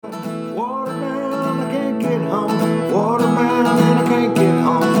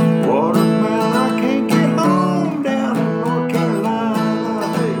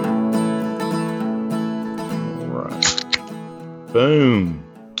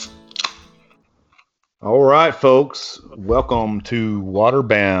All right, folks. Welcome to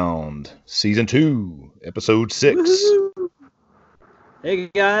Waterbound, Season 2, Episode 6. Woohoo! Hey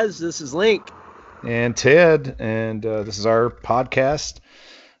guys, this is Link. And Ted, and this is our podcast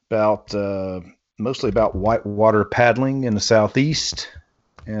about mostly about whitewater paddling in the southeast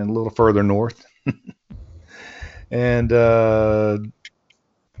and a little further north, and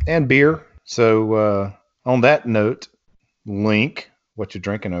beer. So on that note, Link, what you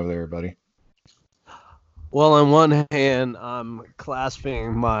drinking over there, buddy? Well, on one hand, I'm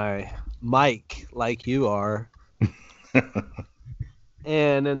clasping my mic like you are,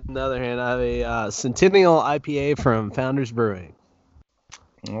 and on the other hand, I have a Centennial IPA from Founders Brewing.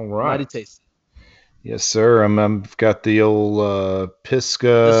 All Mighty right. tasty. Yes, sir. I've got the old Just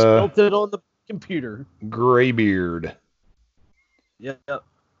Pisca spilled it on the computer. Graybeard. Yep,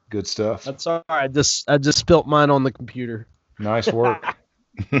 Good stuff. that's all right. I just spilt mine on the computer. Nice work.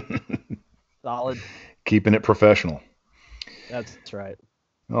 Solid. Keeping it professional. That's right.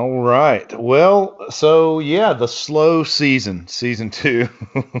 All right. Well, so yeah, the slow season 2.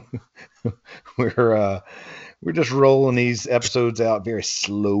 We're just rolling these episodes out very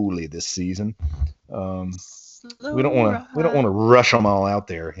slowly this season. We don't want to rush them all out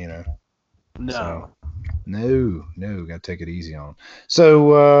there, you know. No. So, no, got to take it easy on.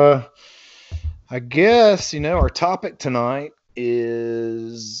 So I guess our topic tonight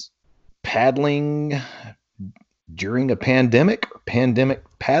is paddling during a pandemic, or pandemic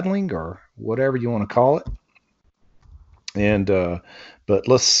paddling, or whatever you want to call it. And but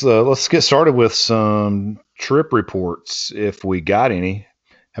let's get started with some trip reports if we got any.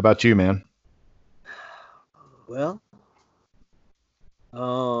 How about you, man? Well,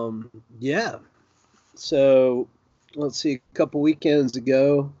 yeah. So let's see, a couple weekends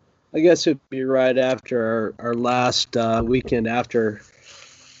ago, I guess it'd be right after our last weekend after,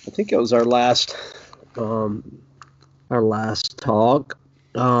 I think it was our last talk.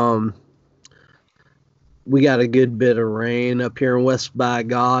 We got a good bit of rain up here in West by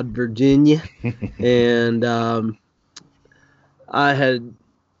God, Virginia, and I had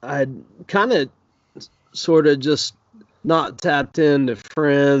kind of sort of just not tapped into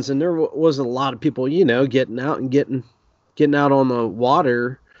friends, and there wasn't a lot of people, getting out and getting out on the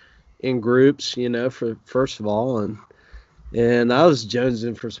water in groups, for first of all, and I was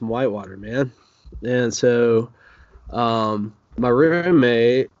jonesing for some whitewater, man. And so my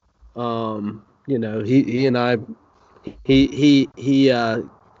roommate, he and I, he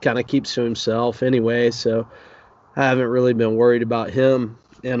kind of keeps to himself anyway, so I haven't really been worried about him.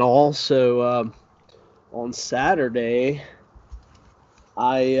 And also on Saturday,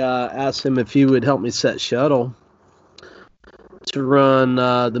 I asked him if he would help me set shuttle to run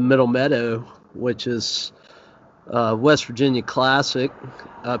the Middle Meadow, which is West Virginia Classic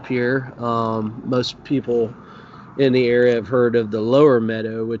up here. Most people in the area have heard of the Lower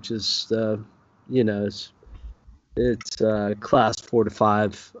Meadow, which is it's class 4 to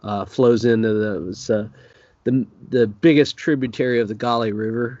 5, flows into the biggest tributary of the Gauley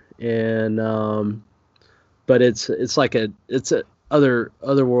River, and but it's like it's a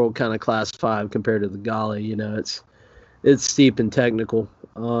otherworld kind of class 5 compared to the Gauley. It's steep and technical.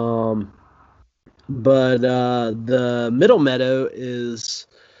 But the Middle Meadow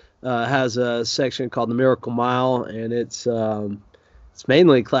has a section called the Miracle Mile, and it's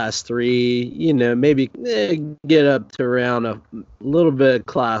mainly class 3. Maybe get up to around a little bit of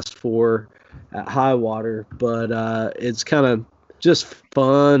class 4 at high water, but it's kind of just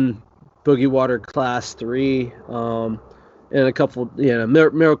fun boogie water class 3. And a couple,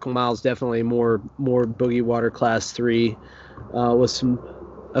 Miracle Mile is definitely more boogie water class 3, with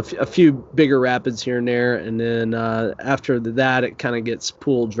a few bigger rapids here and there, and then after that it kind of gets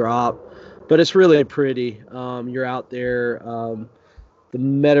pool drop, but it's really pretty. You're out there, the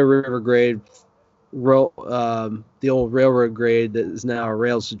Meadow River grade, the old railroad grade that is now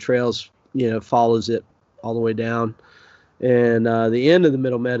Rails to Trails, follows it all the way down. And the end of the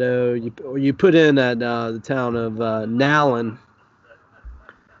Middle Meadow, you put in at the town of Nallen,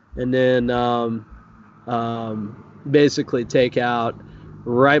 and then basically take out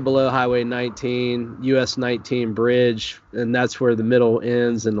right below Highway 19, US 19 bridge, and that's where the middle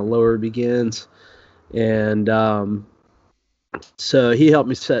ends and the lower begins. And so he helped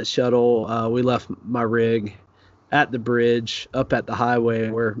me set shuttle. We left my rig at the bridge up at the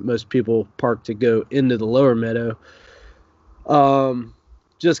highway where most people park to go into the Lower Meadow.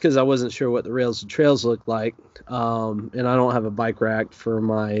 Just because I wasn't sure what the Rails and Trails looked like, and I don't have a bike rack for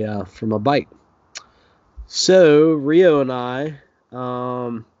my bike. So Rio and I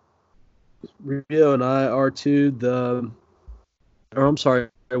R2'd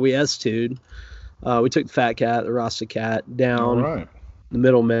we S2'd We took the Fat Cat, the Rasta Cat, All down right. the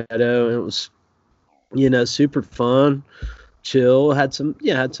Middle Meadow, and it was, super fun, chill. Had some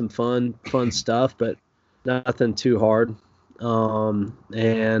fun stuff, but nothing too hard. And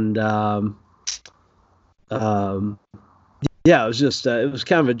yeah, it was just it was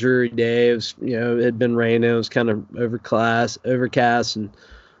kind of a dreary day. It was, it had been raining. It was kind of overcast, and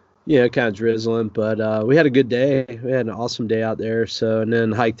kind of drizzling. But we had a good day. We had an awesome day out there. So, and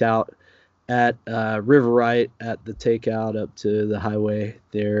then hiked out at River Right at the takeout up to the highway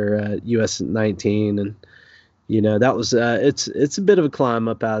there at US 19, and that was it's a bit of a climb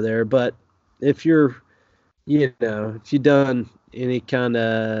up out of there. But if you're if you've done any kind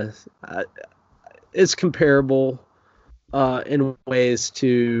of it's comparable in ways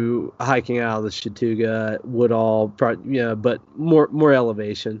to hiking out of the Chattooga, Woodall, but more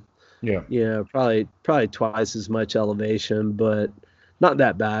elevation. Yeah. Probably twice as much elevation, but not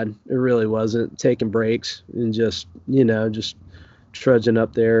that bad. It really wasn't. Taking breaks and just trudging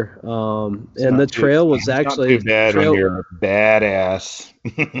up there. And the trail was actually not too bad when you're a badass.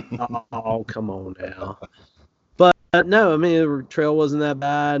 Oh, come on now. But no, I mean, the trail wasn't that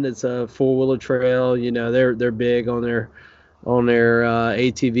bad. It's a 4-wheeler trail. They're big on their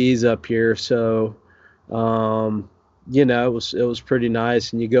ATVs up here. So, it was pretty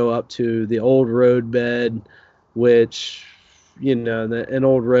nice. And you go up to the old road bed, which, an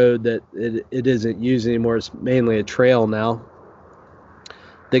old road that it isn't used anymore. It's mainly a trail now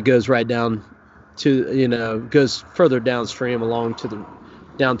that goes right down to, goes further downstream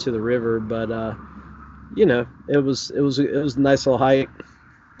down to the river. But, it was a nice little hike.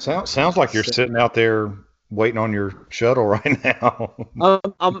 Sounds like you're sitting out there waiting on your shuttle right now.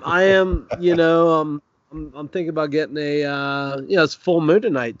 I am, I'm thinking about getting it's full moon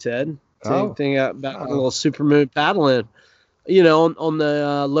tonight, Ted. Thinking about a little super moon paddling, on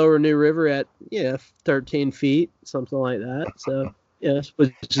the lower New River at 13 feet, something like that. So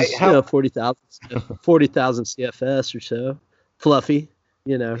which is 40,000 CFS or so, fluffy.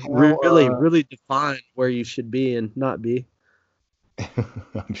 Really define where you should be and not be.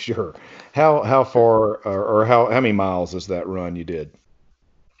 I'm sure. How far or how many miles is that run you did?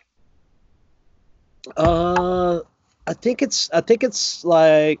 I think it's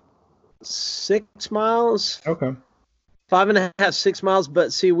like 6 miles. Okay. 5.5, 6 miles.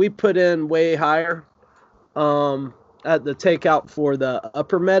 But see, we put in way higher at the takeout for the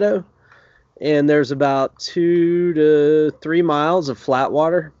upper meadow, and there's about 2 to 3 miles of flat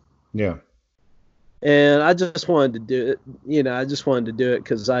water. Yeah. And I just wanted to do it. I just wanted to do it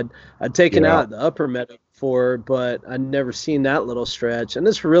because I'd taken out the upper meadow before, but I'd never seen that little stretch, and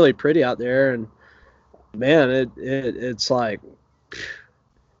it's really pretty out there. And man, it's like,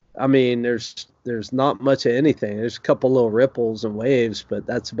 I mean, there's not much of anything. There's a couple little ripples and waves, but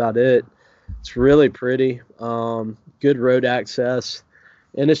that's about it. It's really pretty. Good road access,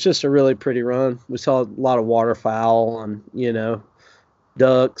 and it's just a really pretty run. We saw a lot of waterfowl and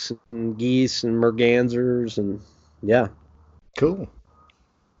ducks and geese and mergansers, and Cool.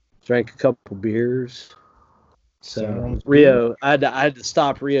 Drank a couple beers. So Sounds Rio, I had to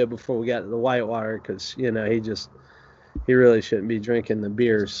stop Rio before we got to the Whitewater because he really shouldn't be drinking the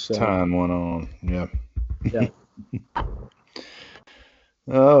beers. So. Time went on. Yeah.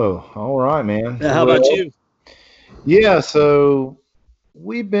 Oh, all right, man. How about you? Yeah, so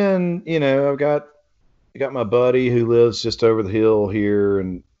we've been, I've got my buddy who lives just over the hill here,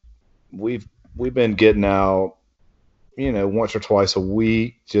 and we've been getting out, once or twice a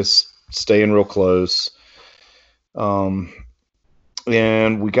week, just staying real close. And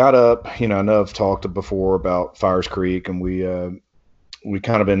we got up, I know I've talked before about Fires Creek, and we've had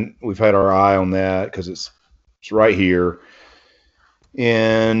our eye on that because it's right here.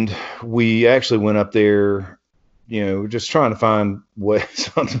 And we actually went up there, just trying to find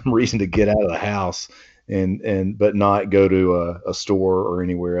some reason to get out of the house but not go to a store or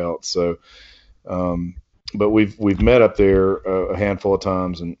anywhere else. So, but we've met up there a handful of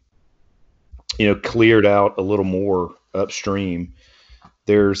times and, cleared out a little more upstream.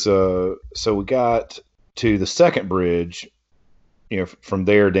 There's so we got to the second bridge, from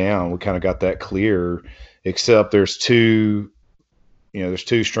there down, we kind of got that clear, except there's two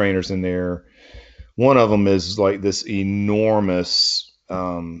strainers in there. One of them is like this enormous,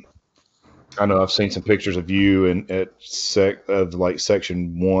 I know I've seen some pictures of you at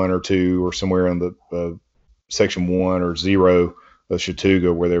section 1 or 2 or somewhere in the section 1 or 0 of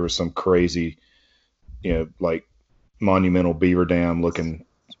Chattooga where there was some crazy, like monumental beaver dam looking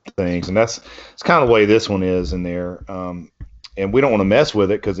things. And it's kind of the way this one is in there. And we don't want to mess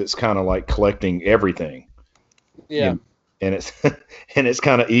with it because it's kind of like collecting everything. Yeah. and it's and it's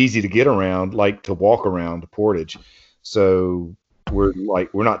kind of easy to get around, like to walk around the portage. So we're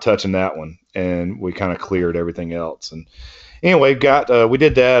not touching that one, and we kind of cleared everything else. And anyway, we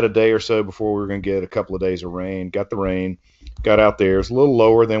did that a day or so before we were going to get a couple of days of rain. Got the rain, got out there. It's a little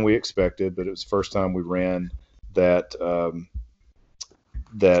lower than we expected, but it was the first time we ran that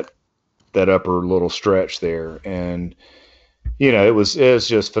that upper little stretch there, and it was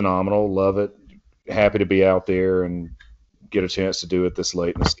just phenomenal. Love it. Happy to be out there and get a chance to do it this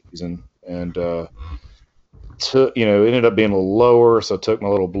late in the season. And it ended up being a little lower, so I took my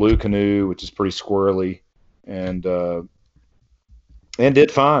little blue canoe, which is pretty squirrely, and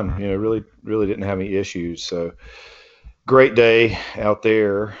did fine. Really, really didn't have any issues. So great day out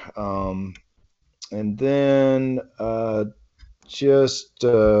there. And then just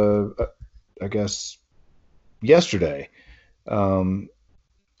I guess yesterday,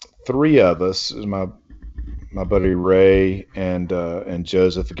 three of us, my buddy Ray and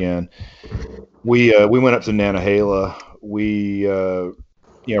Joseph again. We went up to Nantahala. We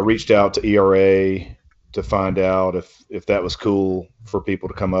reached out to ERA to find out if that was cool for people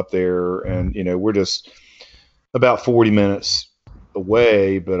to come up there, and we're just about 40 minutes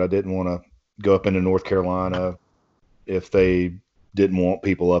away, but I didn't want to go up into North Carolina if they didn't want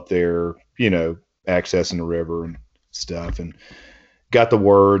people up there, accessing the river and stuff. And got the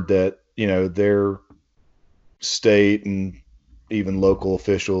word that their state and even local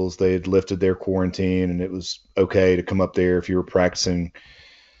officials, they had lifted their quarantine, and it was okay to come up there if you were practicing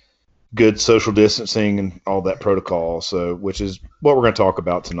good social distancing and all that protocol. So, which is what we're going to talk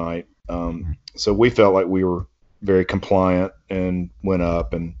about tonight. So we felt like we were very compliant and went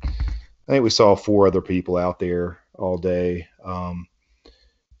up, and I think we saw 4 other people out there all day. And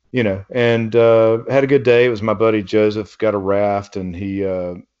had a good day. It was my buddy Joseph got a raft, and he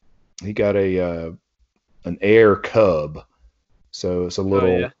got an Air Cub, so it's a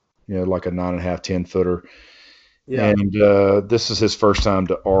little, like a 9.5, 10 footer. Yeah. And this is his first time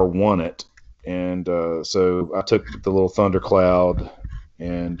to R1 it, and so I took the little Thundercloud,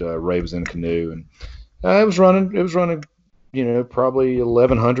 and Ray was in a canoe, and it was running, probably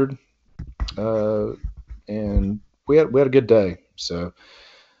 1,100, and we had a good day.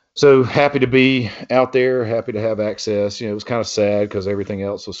 So happy to be out there, happy to have access. It was kind of sad because everything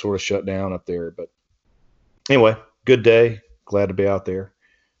else was sort of shut down up there. But anyway, good day. Glad to be out there.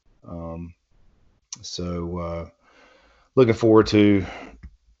 Looking forward to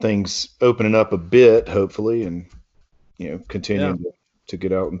things opening up a bit, hopefully, and continuing to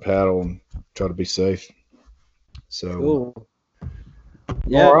get out and paddle and try to be safe. So cool.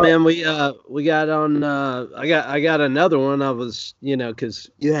 Yeah, right. Man, we got on. I got another one. I was,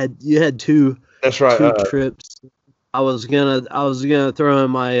 because you had two. That's right. Two trips. I was gonna throw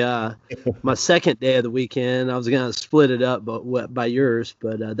in my my second day of the weekend. I was gonna split it up, but by yours.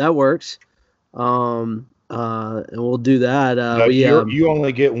 But that works. And we'll do that. No, you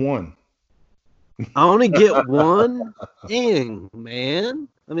only get one. I only get one. Dang, man.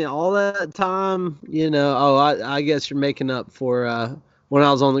 I mean, all that time, I guess you're making up for when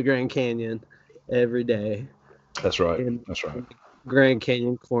I was on the Grand Canyon every day. That's right. That's right. Grand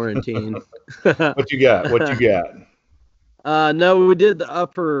Canyon quarantine. What you got? No, we did the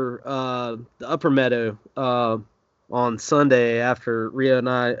upper meadow on Sunday after Rio and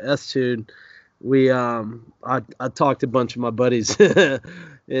I S2'd. We I talked a bunch of my buddies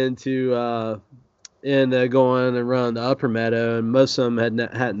into going and running the upper meadow, and most of them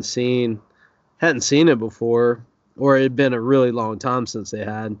hadn't seen it before, or it had been a really long time since they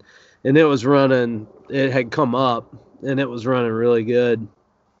had, and it had come up and it was running really good.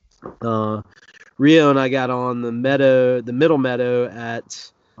 Rio and I got on the middle meadow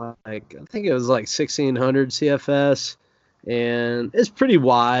at I think it was 1,600 CFS, and it's pretty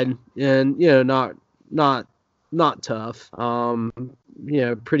wide and not tough.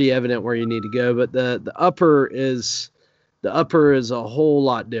 Pretty evident where you need to go, but the upper is a whole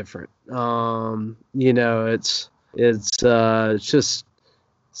lot different. It's just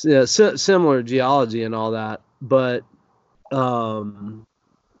similar geology and all that, but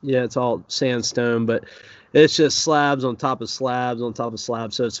it's all sandstone, but it's just slabs on top of slabs on top of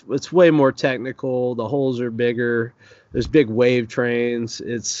slabs. So it's way more technical. The holes are bigger. There's big wave trains.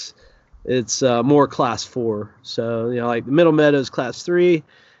 It's more class 4. So, like the middle meadow is class 3,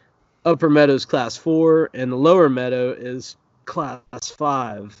 upper meadow is class 4, and the lower meadow is class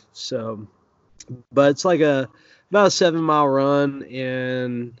 5. So, but it's about a 7-mile run,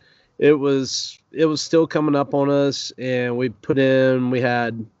 and it was still coming up on us, and we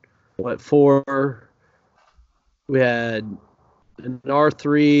had four? We had an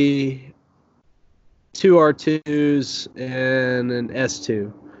R3, two R2s and an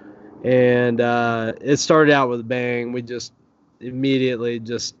S2. And it started out with a bang. We just immediately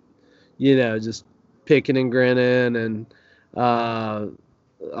just picking and grinning. And I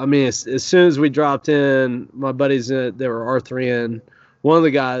mean, as soon as we dropped in, my buddies they were R3 in. One of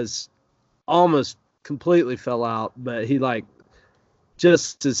the guys almost completely fell out, but he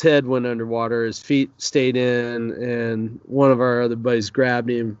just his head went underwater, his feet stayed in, and one of our other buddies grabbed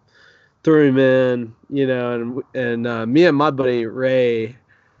him, threw him in, and me and my buddy Ray,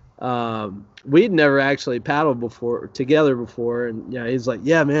 we'd never actually paddled together before, and he's like,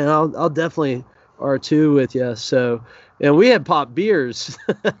 yeah, man, I'll definitely R2 with you. So, and we had popped beers,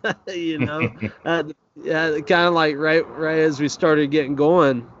 kind of like right as we started getting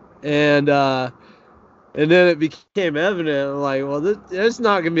going, and then it became evident, like, well, there's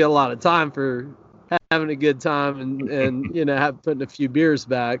not going to be a lot of time for having a good time and putting a few beers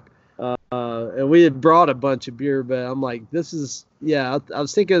back. And we had brought a bunch of beer, but I'm like, I was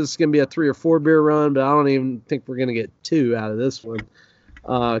thinking it's going to be a 3 or 4 beer run, but I don't even think we're going to get 2 out of this one.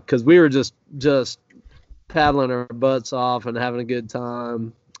 Because we were just paddling our butts off and having a good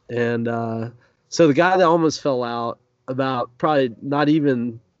time. And so the guy that almost fell out, about probably not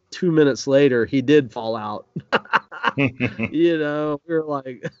even 2 minutes later, he did fall out. We were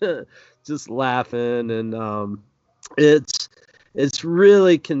like just laughing, and it's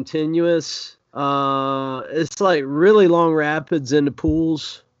really continuous. It's like really long rapids into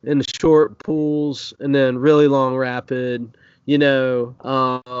pools, into short pools, and then really long rapid. I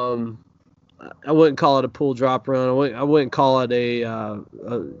wouldn't call it a pool drop run. I wouldn't call it a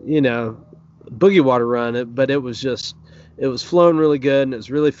boogie water run. But it was flowing really good, and it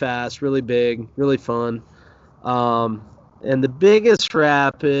was really fast, really big, really fun. And the biggest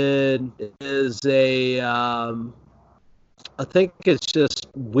rapid is I think it's just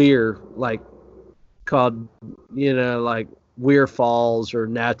Weir, called, Weir Falls or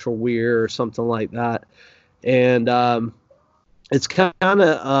Natural Weir or something like that. And it's kind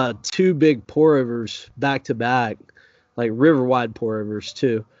of 2 big pour overs back to back, like river wide pour overs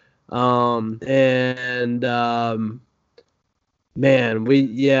too. Man,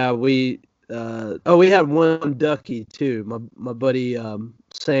 we had one ducky too. My buddy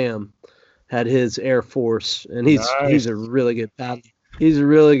Sam had his Air Force, and he's a really good paddler. He's a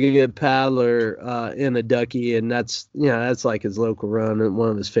really good paddler in a ducky, and that's like his local run and one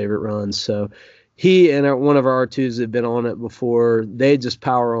of his favorite runs. So he and one of our R2s had been on it before. They just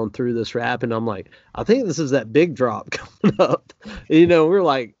power on through this rapid, and I'm like, I think this is that big drop coming up. We're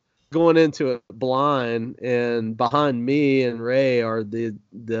like going into it blind, and behind me and Ray are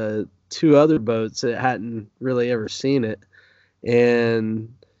the 2 other boats that hadn't really ever seen it,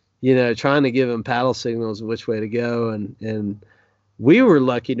 and trying to give them paddle signals of which way to go, and we were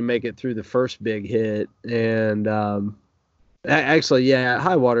lucky to make it through the first big hit. And actually,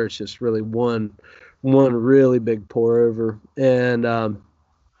 high water is just really one really big pour over. And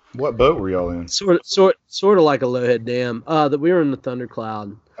what boat were y'all in? Sort of like a Lowhead Dam. That we were in the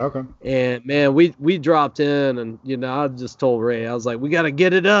Thundercloud. Okay. And man, we dropped in, and I just told Ray, I was like, we got to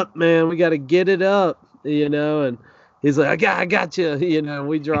get it up, man. We got to get it up, and he's like, I got you, and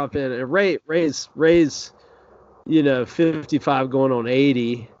we drop in, and Ray's 55 going on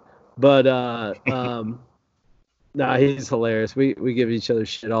 80, but nah, he's hilarious. We give each other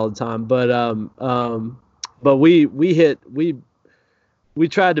shit all the time, but we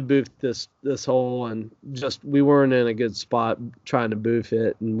tried to boof this hole, and just we weren't in a good spot trying to boof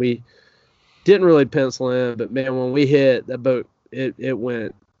it, and we didn't really pencil in. But man, when we hit that boat, it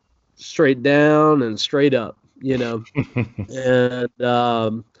went straight down and straight up, and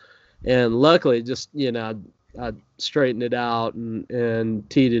luckily just I straightened it out and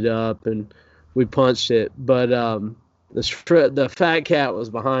teed it up, and we punched it. But the Fat Cat was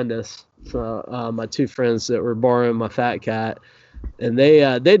behind us. So my 2 friends that were borrowing my Fat Cat, and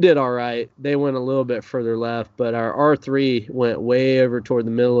they did all right. They went a little bit further left, but our R3 went way over toward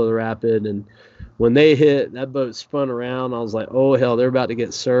the middle of the rapid, and when they hit, that boat spun around. I was like, oh hell, they're about to get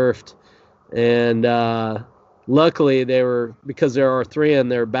surfed. And luckily because they're R3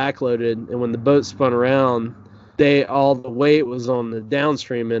 and they're backloaded, and when the boat spun around, all the weight was on the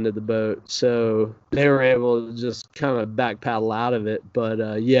downstream end of the boat, so they were able to just kind of back paddle out of it. But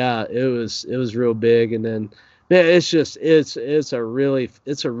it was real big. And then man, it's a really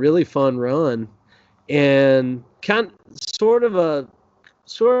fun run, and sort of a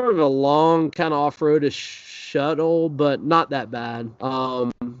long kind of off-roadish shuttle, but not that bad.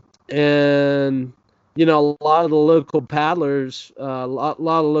 And a lot of the local paddlers, a lot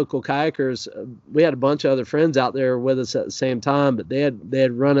of local kayakers, we had a bunch of other friends out there with us at the same time, but they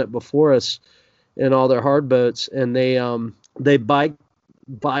had run it before us, and all their hard boats, and they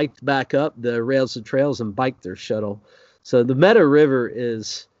biked back up the rails to trails and biked their shuttle. So the Meadow River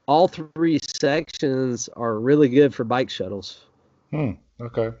is, all three sections are really good for bike shuttles.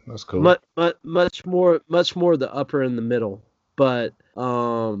 Okay, that's cool. Much more the upper and the middle, but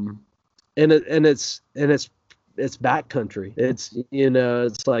it's backcountry. It's,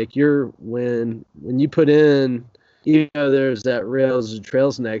 it's like when you put in, there's that rails and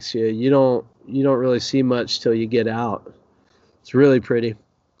trails next to you. You don't really see much till you get out. It's really pretty.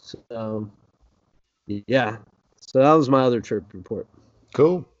 So yeah. So that was my other trip report.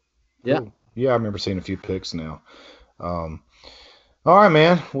 Cool. Yeah. Yeah, I remember seeing a few pics now. All right,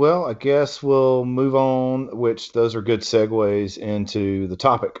 man. Well, I guess we'll move on, which those are good segues into the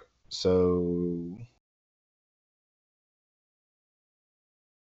topic. So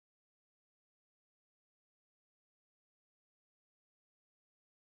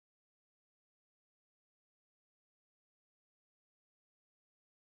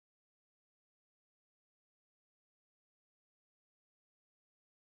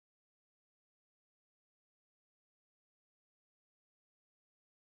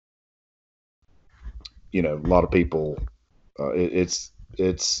a lot of people, it's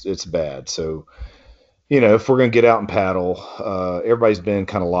bad. So if we're gonna get out and paddle, everybody's been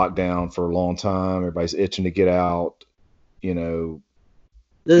kind of locked down for a long time. Everybody's itching to get out. Normally,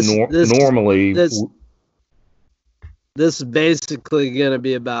 this is basically gonna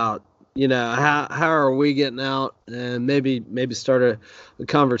be about how are we getting out, and maybe start a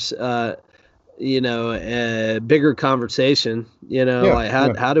a bigger conversation,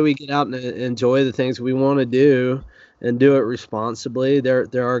 how do we get out and enjoy the things we want to do and do it responsibly. There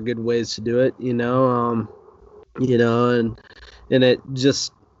are good ways to do it, and it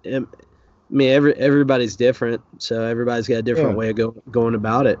just, everybody's different, so everybody's got a different way of going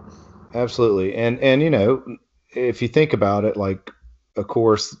about it. Absolutely. And if you think about it, like, of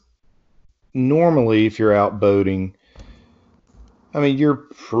course, normally if you're out boating, you're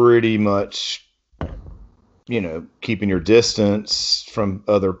pretty much, keeping your distance from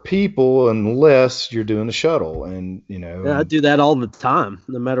other people unless you're doing a shuttle. And, I do that all the time,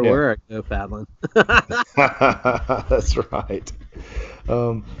 no matter where I go paddling. That's right.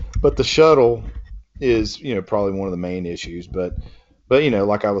 But the shuttle is, probably one of the main issues. But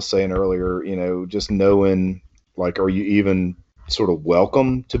like I was saying earlier, just knowing, like, are you even sort of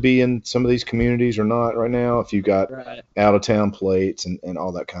welcome to be in some of these communities or not right now, if you got out of town plates and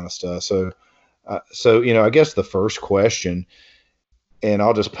all that kind of stuff. So I guess the first question, and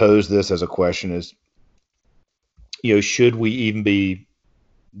I'll just pose this as a question, is, should we even be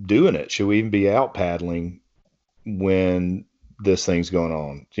doing it? Should we even be out paddling when this thing's going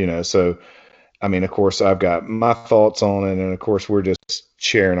on? So of course I've got my thoughts on it, and of course we're just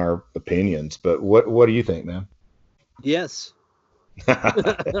sharing our opinions, but what do you think, man? Yes.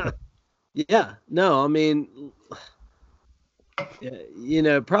 Yeah, no,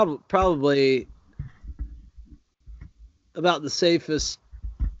 probably about the safest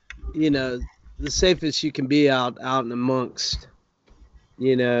you can be out and amongst,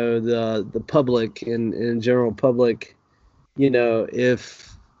 the public and general public,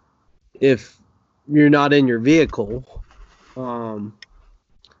 if you're not in your vehicle,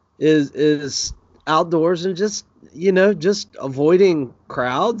 is outdoors and just avoiding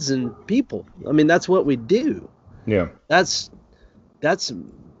crowds and people. That's what we do. Yeah. That's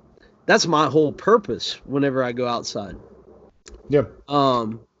my whole purpose whenever I go outside. Yeah.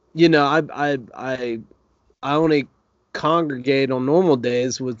 I only congregate on normal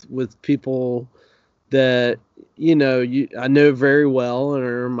days with people that I know very well and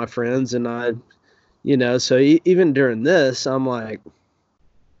are my friends, and so even during this, I'm like,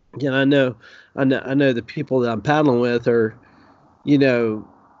 I know the people that I'm paddling with are,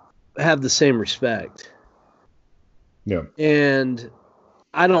 have the same respect. Yeah. And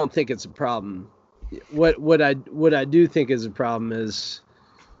I don't think it's a problem. What I do think is a problem is,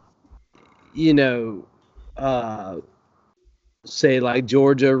 say like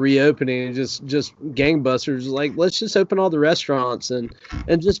Georgia reopening and just gangbusters, like, let's just open all the restaurants and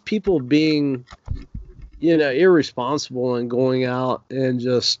just people being, irresponsible and going out and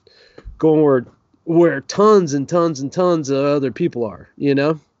just going where tons and tons and tons of other people are,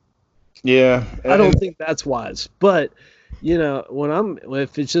 Yeah. I don't think that's wise. But,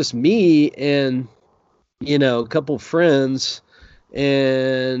 if it's just me and, a couple friends,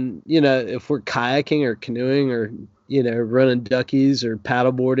 and, if we're kayaking or canoeing or, running duckies or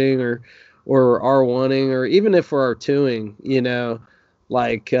paddleboarding or R1ing, or even if we're R2ing,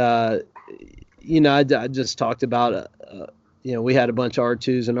 I just talked about, we had a bunch of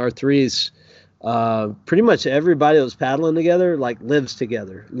R2s and R3s pretty much everybody that was paddling together like lives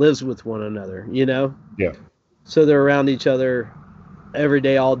together, lives with one another, you know? Yeah. So they're around each other every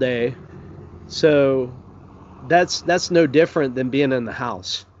day, all day. So that's no different than being in the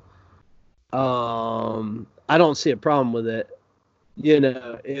house. I don't see a problem with it, you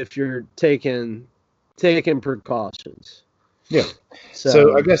know, if you're taking precautions. Yeah.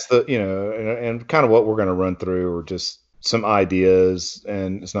 So I guess and kind of what we're going to run through are just some ideas,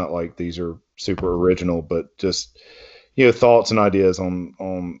 and it's not like these are super original, but just, thoughts and ideas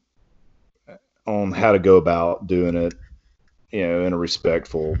on how to go about doing it, in a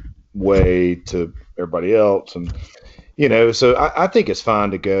respectful way to everybody else. And, so I think it's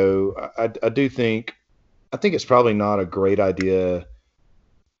fine to go. I do think, I think it's probably not a great idea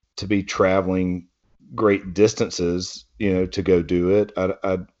to be traveling great distances, to go do it.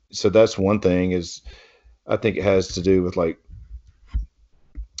 So that's one thing is, I think it has to do with like,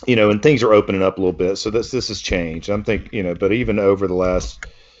 and things are opening up a little bit. So this has changed. I'm thinking, but even over the last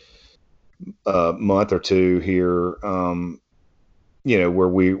month or two here, where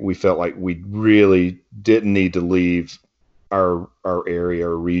we felt like we really didn't need to leave our area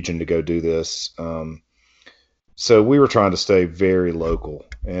or region to go do this. So we were trying to stay very local,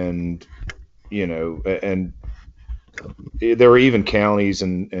 and and there were even counties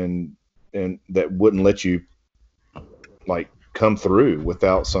and that wouldn't let you like come through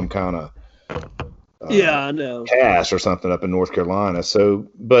without some kind of I know, pass or something up in North Carolina. So,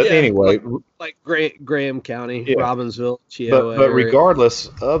 but anyway, like Graham County, yeah. Robbinsville, Chioa. But regardless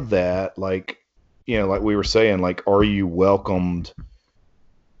of that, like, like we were saying, like, are you welcomed?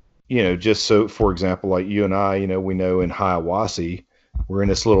 Just so, for example, like you and I, we know in Hiawassee, we're in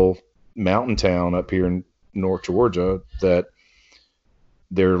this little mountain town up here in North Georgia that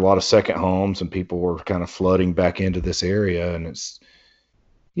there are a lot of second homes and people were kind of flooding back into this area. And it's,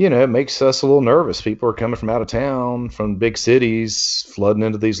 it makes us a little nervous. People are coming from out of town, from big cities, flooding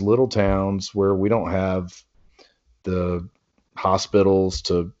into these little towns where we don't have the hospitals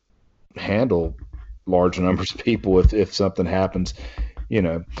to handle large numbers of people if something happens,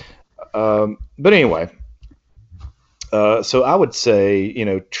 But anyway, so I would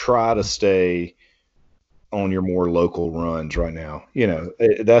say, try to stay on your more local runs right now.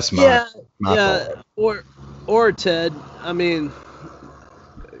 That's my thought. Or Ted, I mean,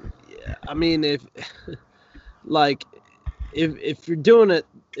 if like if you're doing it,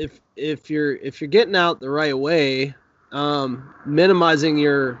 if you're getting out the right way, minimizing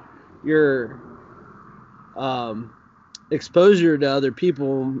your exposure to other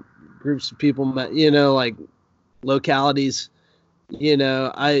people, groups of people, like localities,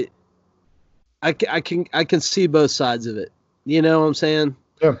 I can see both sides of it. You know what I'm saying?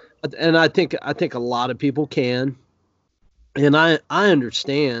 Yeah. And I think a lot of people can, and I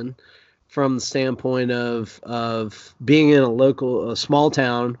understand from the standpoint of being in a small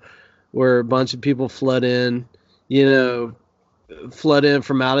town where a bunch of people flood in from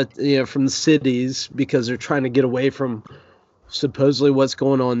out of, from the cities because they're trying to get away from supposedly what's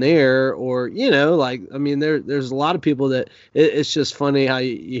going on there, or there's a lot of people that it's just funny how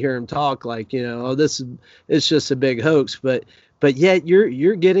you hear them talk like, it's just a big hoax, but yet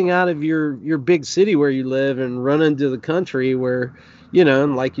you're getting out of your big city where you live and running to the country where,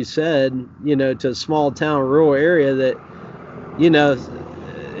 and like you said, to a small town, rural area that,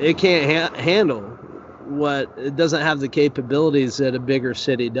 it can't handle what it doesn't have the capabilities that a bigger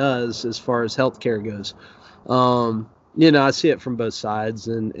city does as far as healthcare goes. I see it from both sides,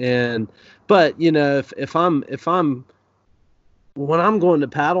 but if I'm when I'm going to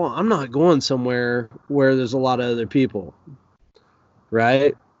paddle, I'm not going somewhere where there's a lot of other people,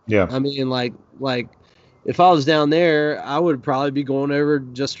 right? Yeah. I mean, like if I was down there, I would probably be going over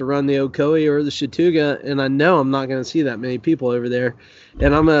just to run the Ocoee or the Chattooga, and I know I'm not going to see that many people over there,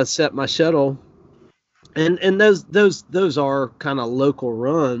 and I'm going to set my shuttle, and those are kind of local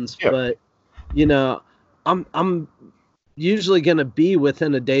runs, yeah. But I'm usually going to be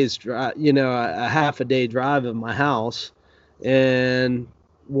within a day's drive, a half a day drive of my house, and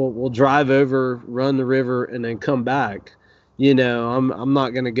we'll drive over, run the river, and then come back. I'm not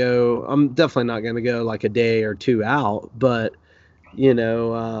going to go, I'm definitely not going to go like a day or two out, but,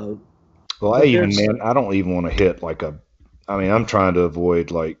 well, I don't even want to hit I'm trying to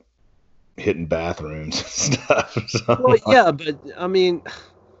avoid like hitting bathrooms and stuff. So. Well, yeah, but I mean,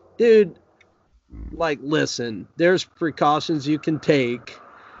 dude, like, listen, there's precautions you can take,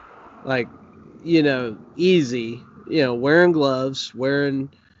 like, easy, wearing gloves, using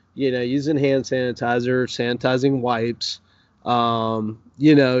hand sanitizer, sanitizing wipes,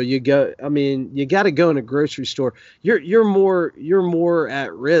 You know, you go. I mean, you got to go in a grocery store. You're more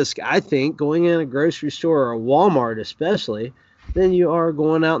at risk, I think, going in a grocery store or a Walmart, especially, than you are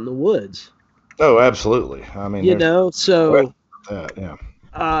going out in the woods. Oh, absolutely. I mean, You there's know, no question so about that.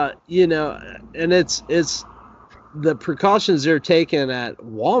 Yeah. you know, and it's the precautions they're taking at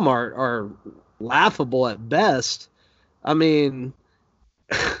Walmart are laughable at best. I mean,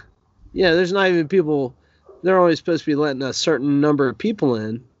 yeah, there's not even people. They're only supposed to be letting a certain number of people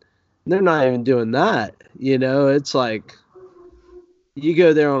in. They're not even doing that. You know, it's like you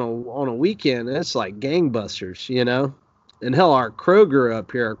go there on a weekend, and it's like gangbusters. You know, and hell, our Kroger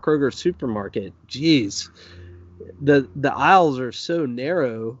up here, our Kroger supermarket, geez, the aisles are so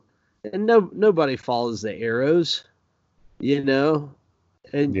narrow, and nobody follows the arrows. You know,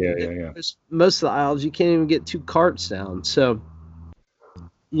 Yeah, and yeah, yeah. most of the aisles you can't even get two carts down. So,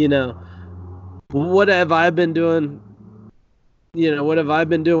 you know, what have I been doing? You know, what have I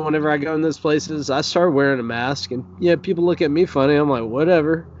been doing whenever I go in those places? I start wearing a mask, and yeah, people look at me funny. I'm like,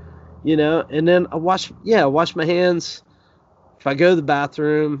 whatever, you know. And then I wash my hands if I go to the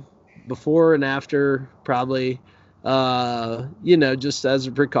bathroom, before and after, probably. You know, just as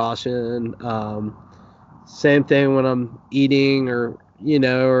a precaution. Same thing when I'm eating, or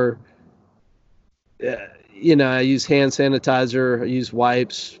uh, I use hand sanitizer. I use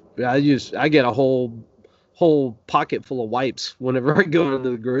wipes. I get a whole pocket full of wipes whenever I go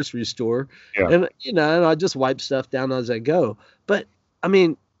into the grocery store, Yeah. and and I just wipe stuff down as I go. But I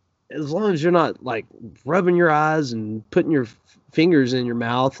mean, as long as you're not like rubbing your eyes and putting your fingers in your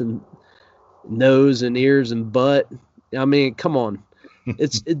mouth and nose and ears and butt, I mean, come on,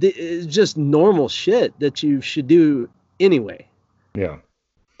 it's just normal shit that you should do anyway. Yeah.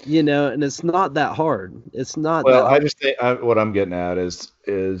 And it's not that hard. It's not Well, that I hard. just think what I'm getting at is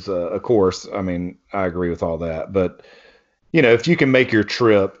of course, I mean, I agree with all that, but if you can make your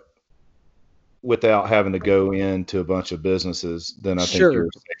trip without having to go into a bunch of businesses, then I think Sure, you're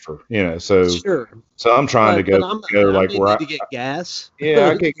safer. So sure. I'm trying to But go I like may where need to get gas. yeah,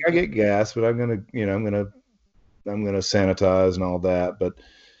 I get gas, but I'm gonna sanitize and all that. But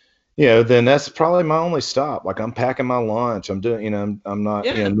then that's probably my only stop. Like I'm packing my lunch. I'm doing, I'm not,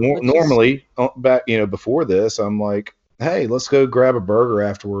 Yeah, which is normally back, before this, I'm like, hey, let's go grab a burger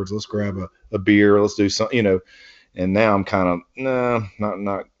afterwards. Let's grab a beer. Let's do something, And now I'm kind of, no,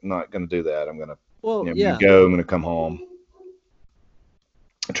 not gonna do that. I'm gonna, well, I'm gonna yeah, go. I'm gonna come home.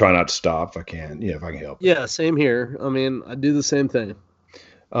 I try not to stop if I can. Yeah, if I can help it. yeah, same here. I mean, I do the same thing.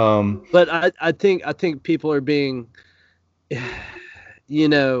 Um, But I think people are being, you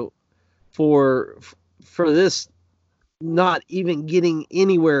know, for for this not even getting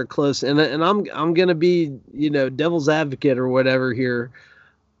anywhere close. And I'm gonna be devil's advocate or whatever here.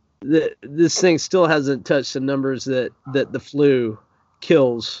 This thing still hasn't touched the numbers that the flu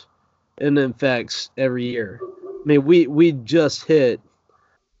kills and infects every year. I mean, we just hit.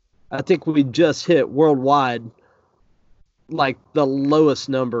 I think we just hit worldwide like the lowest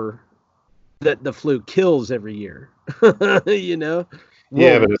number that the flu kills every year. you know,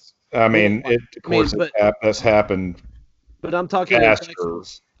 yeah, but worldwide. I mean, Worldwide. of I mean, course, that's happened but I'm talking faster.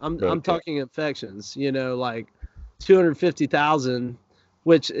 infections. I'm But yeah, talking infections. Like 250,000,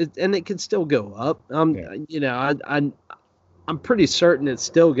 and it could still go up. yeah, I'm pretty certain it's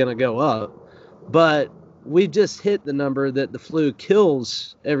still going to go up, but we just hit the number that the flu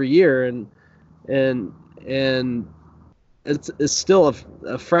kills every year, and and it's still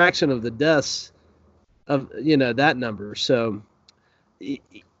a fraction of the deaths of that number. So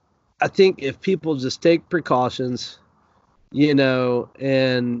I think if people just take precautions,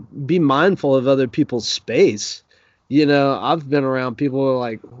 and be mindful of other people's space. I've been around people who are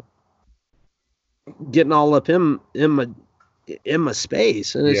like getting all up in my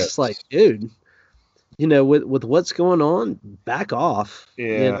space, and it's just like, yes, dude, with what's going on, back off.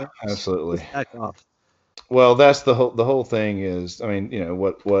 yeah, Just absolutely. back off. Well, that's the whole thing is, I mean,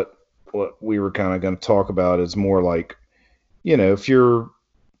 what we were kind of going to talk about is more like, if you're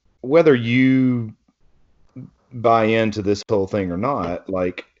whether you buy into this whole thing or not,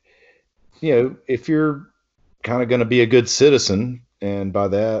 like, if you're kind of going to be a good citizen, and by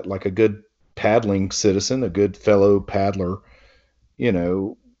that, like a good paddling citizen, a good fellow paddler, you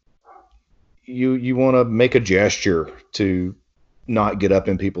know, you want to make a gesture to not get up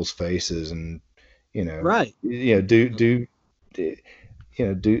in people's faces, and Right. do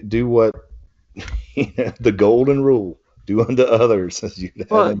what the golden rule: do unto others as you'd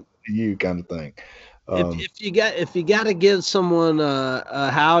have Well, unto you, kind of thing. if Um, if you got to give someone a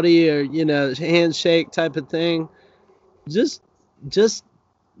howdy or handshake type of thing, just just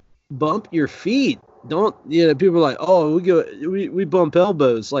bump your feet. don't, people are like, oh, we bump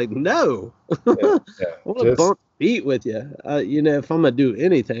elbows. Like, no. Yeah, I yeah. want to Just bump feet with you. If I'm gonna do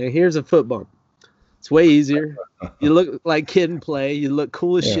anything, here's a foot bump. It's way easier. You look like Kid and Play. You look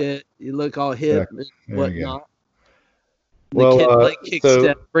cool as yeah, shit. You look all hip exactly. and There you go. whatnot. The Well, Kid and Play kick so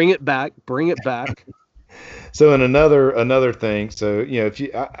step. Bring it back. Bring it back. so in another thing, so if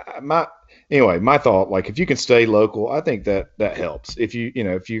you my anyway, my thought, like if you can stay local, I think that helps. If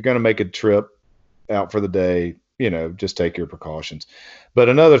if you're going to make a trip out for the day, just take your precautions. But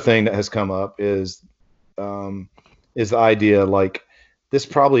another thing that has come up um, is the idea like this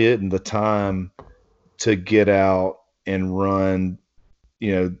probably isn't the time to get out and run,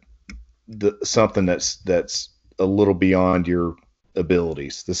 you know, something that's a little beyond your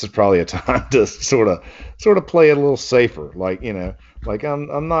abilities. This is probably a time to sort of play it a little safer. Like, like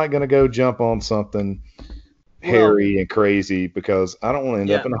I'm not gonna go jump on something Well, hairy and crazy because I don't want to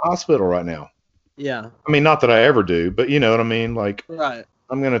end up yeah, in a hospital right now. yeah, I mean, not that I ever do, but you know what I mean? Like right.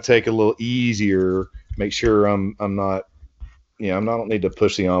 I'm gonna take a little easier, make sure I'm not I'm not, I don't need to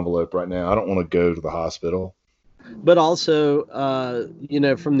push the envelope right now. I don't want to go to the hospital. But also,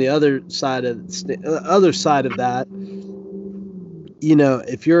 from the other side of that,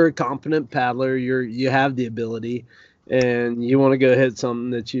 if you're a competent paddler, you have the ability, and you want to go hit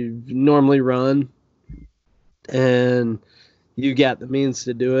something that you normally run, and you got the means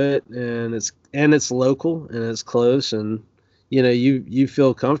to do it, and it's local and it's close, and you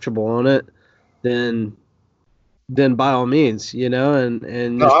feel comfortable on it, then by all means, and No, there's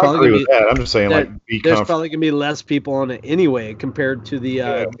I probably agree gonna with be that. I'm just saying, there, like, be there's comfortable. probably gonna be less people on it anyway compared to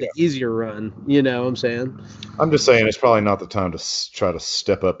Yeah, the easier run. You know what I'm saying? I'm just saying it's probably not the time to try to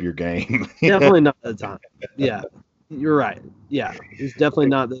step up your game. Definitely not the time. Yeah, you're right. Yeah, it's definitely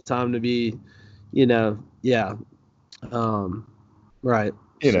not the time to be, yeah, um, right.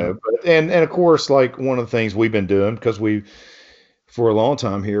 So But, and of course, like one of the things we've been doing because we for a long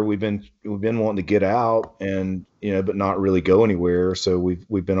time here we've been wanting to get out and but not really go anywhere. So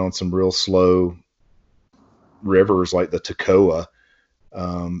we've been on some real slow rivers like the Toccoa.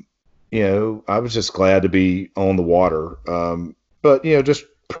 Um, I was just glad to be on the water. But just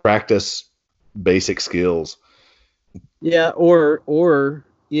practice basic skills. yeah, or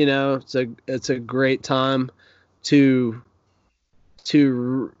it's a great time to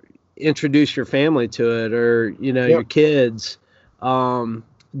introduce your family to it, or your Yep. kids,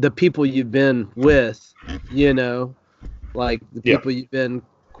 the people you've been with, like the Yeah. people you've been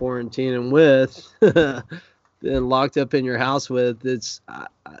quarantining with, been locked up in your house with.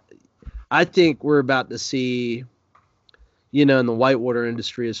 I think we're about to see, in the whitewater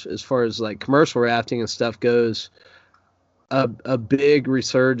industry, as far as like commercial rafting and stuff goes, a big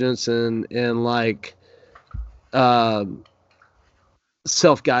resurgence in like um,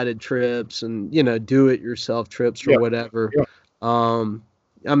 self-guided trips and do it yourself trips or Yeah. whatever. Yeah. um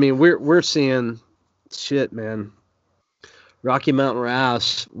I mean, we're seeing shit, man. Rocky Mountain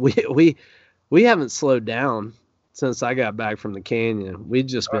rafts, we haven't slowed down since I got back from the canyon. We've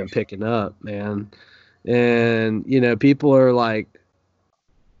just been picking up, man. And people are like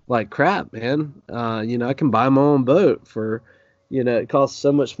crap, man. I can buy my own boat for, it costs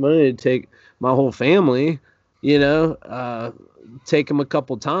so much money to take my whole family, take them a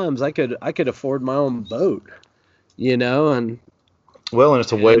couple times. I could afford my own boat, and Well, and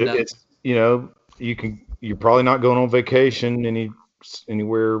it's a way and to, it's, you're probably not going on vacation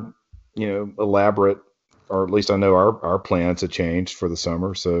anywhere, elaborate, or at least I know our plans have changed for the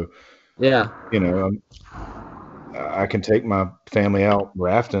summer. So, yeah. you know, I'm, I can take my family out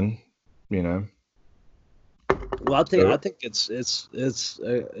rafting, you know. Well, I So, think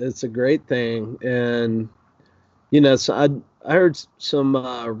it's a great thing, and so I heard some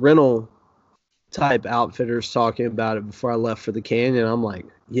rental type outfitters talking about it before I left for the canyon. I'm like,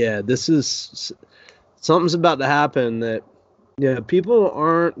 yeah, this is something's about to happen that people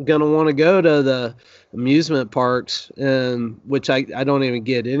aren't gonna want to go to the amusement parks, and which I don't even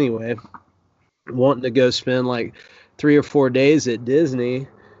get anyway. Wanting to go spend like 3 or 4 days at Disney,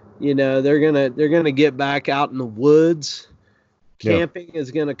 they're gonna get back out in the woods. yeah. Camping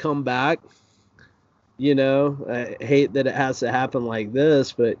is gonna come back. I hate that it has to happen like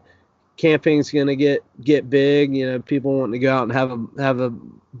this, but camping's gonna get big. People wanting to go out and have a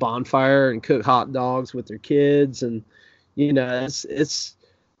bonfire and cook hot dogs with their kids, and it's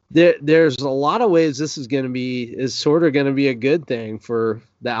there's a lot of ways this is sort of gonna be a good thing for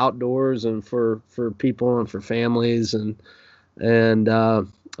the outdoors and for people and for families, and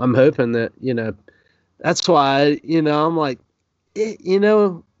I'm hoping that that's why I'm like, you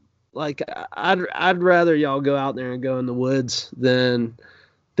know like I'd rather y'all go out there and go in the woods than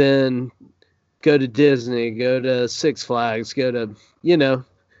go to Disney, go to Six Flags, go to, Yeah.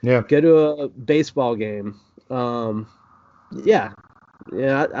 go to a baseball game. Yeah,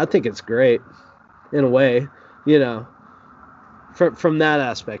 I think it's great in a way, from that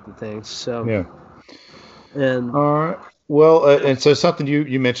aspect of things. So, Yeah. and All right. Well, and so something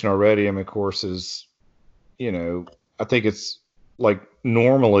you mentioned already, I mean, of course, is, I think it's like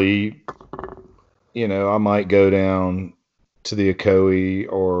normally, I might go down to the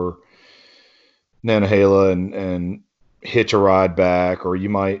Ocoee or Nantahala and hitch a ride back, or you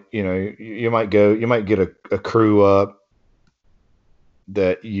might, you might get a crew up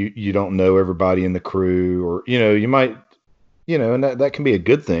that you don't know everybody in the crew, or, you might, and that can be a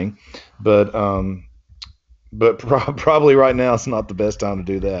good thing, but probably right now it's not the best time to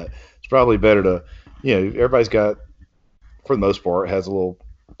do that. It's probably better to, everybody's got, for the most part, has a little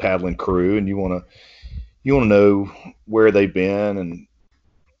paddling crew, and you want to know where they've been, and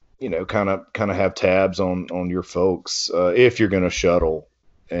kind of have tabs on your folks, if you're going to shuttle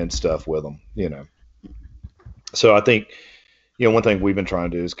and stuff with them. So I think, one thing we've been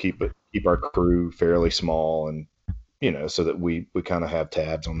trying to do is keep our crew fairly small, and so that we kind of have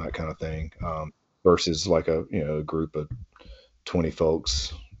tabs on that kind of thing, versus like a group of 20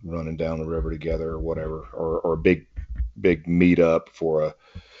 folks running down the river together, or whatever, or a big meetup for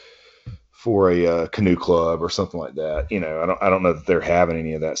a canoe club or something like that. I don't know that they're having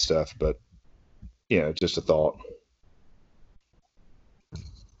any of that stuff, but just a thought.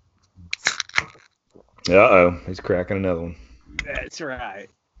 Uh-oh, he's cracking another one. that's right.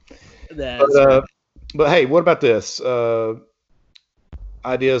 But hey, what about this?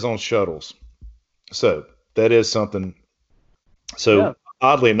 Ideas on shuttles. So that is something. So Yeah.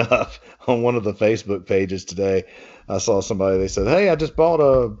 Oddly enough, on one of the Facebook pages today, I saw somebody. They said, "Hey, I just bought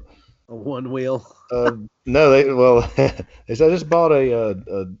a one wheel." No, they said I just bought a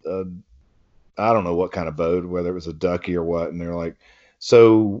I don't know what kind of boat, whether it was a ducky or what." And they're like,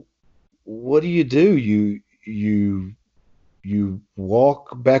 "So what do? You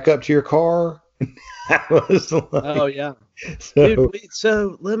walk back up to your car?" I was like, Oh yeah, so, dude.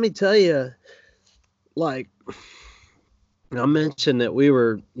 So let me tell you, like, I mentioned that we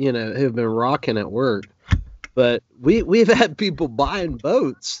were, have been rocking at work, but we've had people buying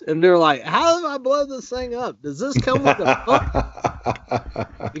boats, and they're like, "How do I blow this thing up? Does this come with a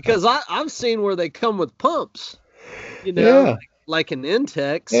pump?" Because I've seen where they come with pumps, Yeah. like an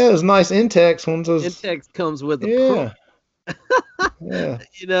Intex. Yeah, those nice Intex ones. Intex comes with a Yeah. pump.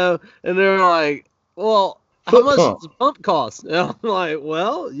 Yeah. And they're like, "Well, how Foot much pump. does the pump cost?" And I'm like,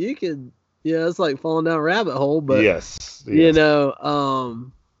 "Well, you could, it's like falling down a rabbit hole, but Yes.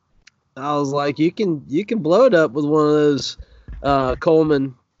 I was like, you can blow it up with one of those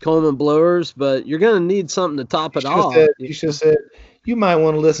Coleman blowers, but you're gonna need something to top it off." You should have said, you might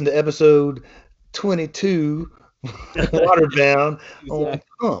want to listen to episode 22, Watered Down, on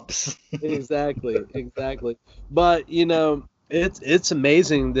pumps. Exactly. But it's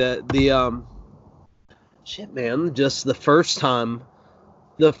amazing that the shit, man, just the first time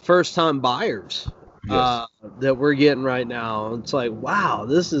buyers Yes. that we're getting right now. It's like, wow,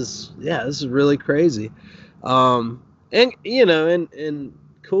 this is really crazy. And and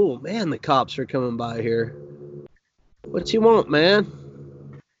cool, man, the cops are coming by here. What you want, man?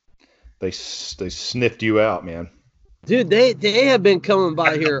 They sniffed you out, man. Dude, they have been coming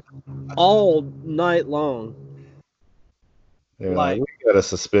by here all night long. They're like, we got a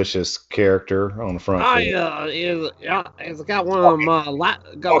suspicious character on the front. He's got one of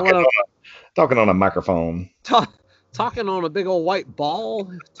them. Talking on a microphone. Talking on a big old white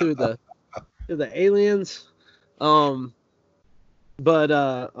ball to the aliens. But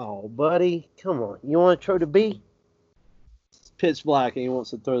oh, buddy, come on. You want to throw the bee? It's pitch black, and he wants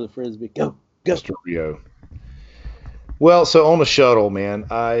to throw the frisbee. Go. Mr. Rio. Well, so on the shuttle, man,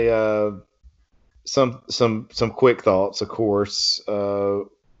 I some quick thoughts, of course.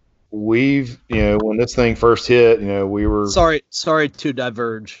 We've, when this thing first hit, we were sorry to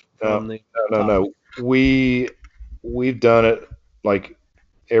diverge from the no. We've done it like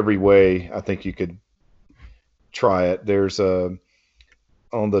every way I think you could try it. There's on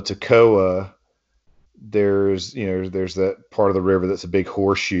the Toccoa, there's that part of the river that's a big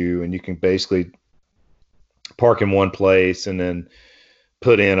horseshoe, and you can basically park in one place and then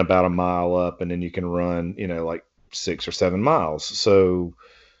put in about a mile up, and then you can run, like 6 or 7 miles. So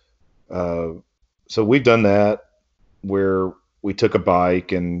we've done that, where we took a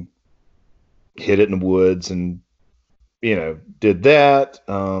bike and hit it in the woods and, did that.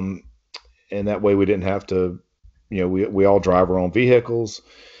 And that way we didn't have to, we all drive our own vehicles.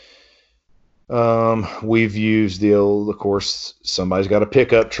 We've used of course, somebody's got a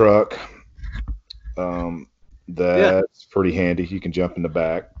pickup truck. That's pretty handy. You can jump in the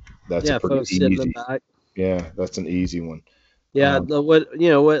back. That's a pretty folks sit in the easy. back. Yeah, that's an easy one. Yeah,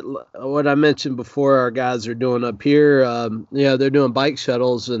 what I mentioned before, our guys are doing up here. They're doing bike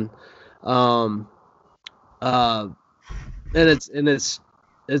shuttles, and um, uh, it's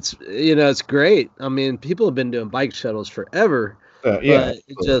great. I mean, people have been doing bike shuttles forever, Yeah, but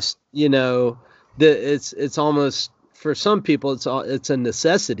it just it's almost, for some people it's a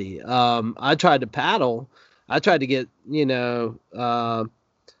necessity. I tried to paddle. I tried to get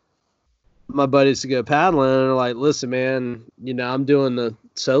my buddies to go paddling, and they're like, listen, man, I'm doing the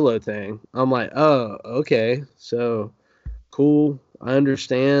solo thing. I'm like, oh, okay, so cool, I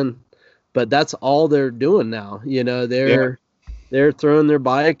understand. But that's all they're doing now. yeah, They're throwing their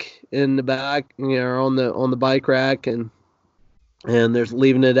bike in the back, on the bike rack, and they're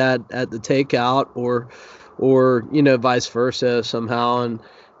leaving it at the takeout, or vice versa somehow,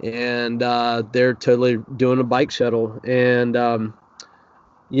 and they're totally doing a bike shuttle. And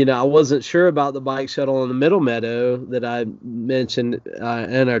I wasn't sure about the bike shuttle in the Middle Meadow that I mentioned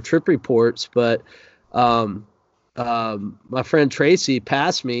in our trip reports, but my friend Tracy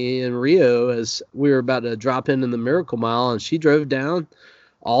passed me in Rio as we were about to drop in the Miracle Mile, and she drove down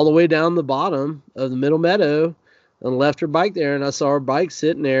all the way down the bottom of the Middle Meadow and left her bike there, and I saw her bike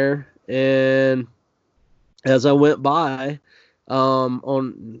sitting there. And as I went by,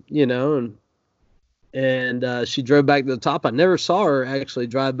 and she drove back to the top. I never saw her actually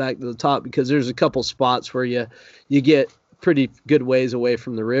drive back to the top, because there's a couple spots where you get pretty good ways away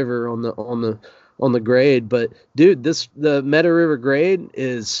from the river on the grade. But dude, the Meadow River grade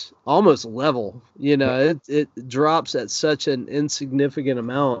is almost level. It drops at such an insignificant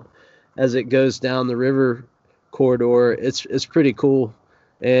amount as it goes down the river corridor. It's pretty cool.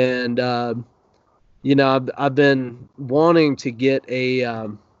 And I've been wanting to get a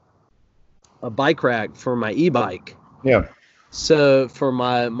bike rack for my e-bike. yeah. So for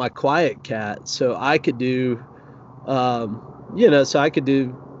my QuietKat, so I could do,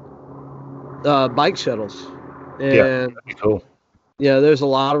 bike shuttles. And Cool. there's a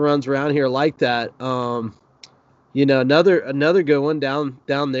lot of runs around here like that. Another good one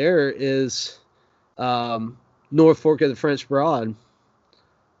down there is North Fork of the French Broad.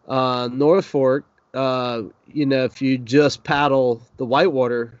 North Fork, if you just paddle the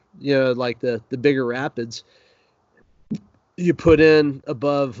Whitewater, like the bigger rapids, you put in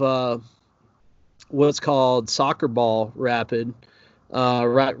above what's called Soccer Ball Rapid,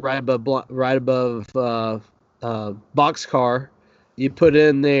 right above Boxcar. You put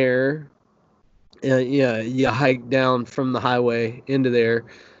in there, you hike down from the highway into there,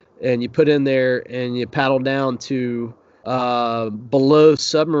 and you put in there and you paddle down to below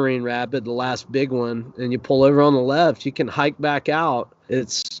Submarine Rapid, the last big one, and you pull over on the left. You can hike back out.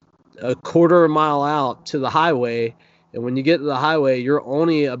 It's a quarter of a mile out to the highway, and when you get to the highway, you're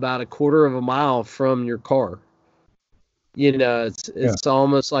only about a quarter of a mile from your car. It's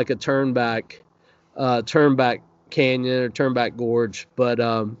almost like a turnback canyon or turnback gorge.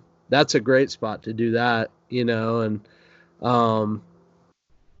 But that's a great spot to do that. And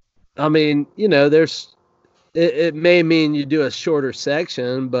I mean, there's it may mean you do a shorter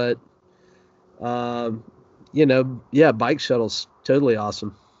section, but bike shuttle's totally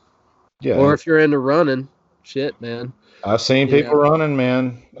awesome. Yeah. Or if you're into running, shit, man. I've seen people running,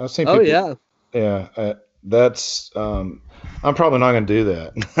 man. I've seen people. Oh yeah. Yeah. That's I'm probably not going to do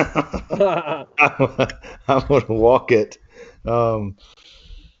that. I would walk it.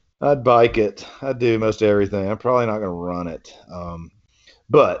 I'd bike it. I'd do most everything. I'm probably not going to run it.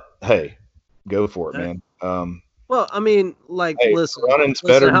 But hey, go for it, man. Well, I mean, listen, running's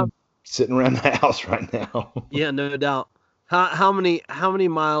better than sitting around the house right now. Yeah, no doubt. How many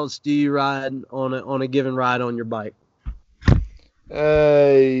miles do you ride on a given ride on your bike?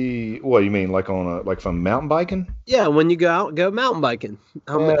 What do you mean, like if I'm mountain biking? Yeah, when you go mountain biking.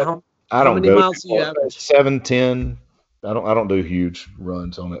 How many miles do you average? 7, 10. I don't do huge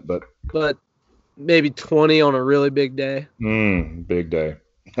runs on it, but maybe 20 on a really big day. Big day.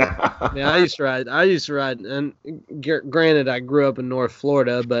 Yeah, I used to ride, and granted, I grew up in North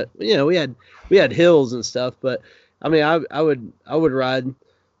Florida, but we had hills and stuff. But I mean, I would ride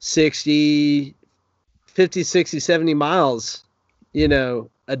 50, 60, 70 miles, a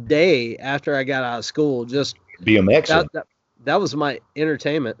day after I got out of school. Just BMX. That was my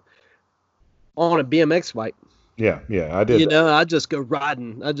entertainment on a BMX bike. Yeah, I did. I just go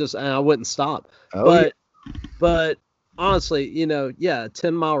riding. I wouldn't stop. But honestly, a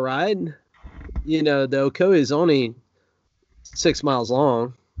 10-mile ride, the Ocoee is only 6 miles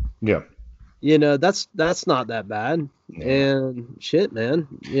long. Yeah. That's not that bad. And shit, man.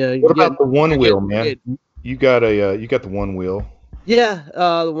 Yeah. What about the one wheel, man? You got the one wheel. Yeah,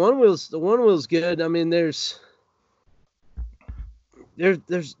 the one wheel's good. I mean, there's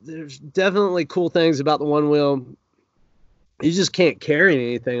definitely cool things about the one wheel. You just can't carry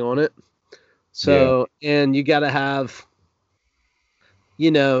anything on it. So, and you got to have,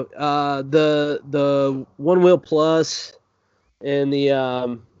 the one wheel plus and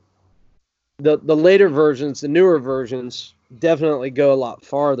the later versions, the newer versions definitely go a lot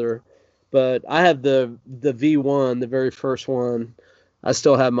farther. But I have the V1, the very first one. I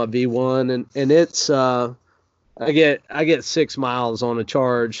still have my V1, and it's I get 6 miles on a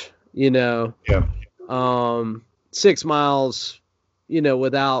charge, Yeah. 6 miles,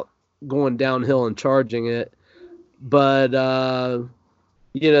 without going downhill and charging it. But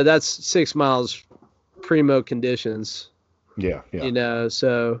that's 6 miles primo conditions. Yeah.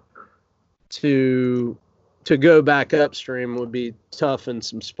 So to go back upstream would be tough in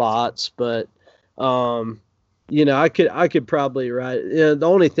some spots, but I could probably ride. The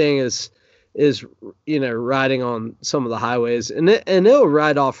only thing is riding on some of the highways, and it'll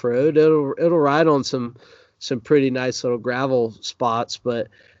ride off road. It'll ride on some pretty nice little gravel spots, but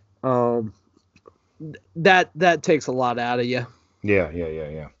that takes a lot out of you. Yeah.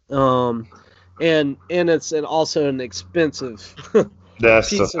 And it's also an expensive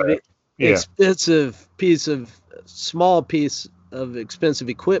small piece of expensive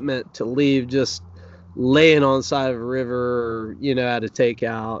equipment to leave just laying on the side of a river, or, at a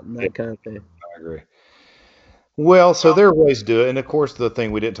takeout and that kind of thing. I agree. Well, so there are ways to do it, and of course, the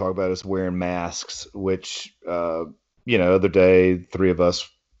thing we didn't talk about is wearing masks. Which, other day, 3 of us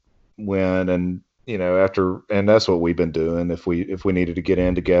went, and and that's what we've been doing. If we needed to get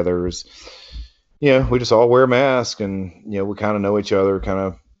in together, is we just all wear masks, and we kind of know each other, kind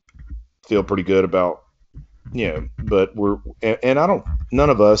of feel pretty good about. But none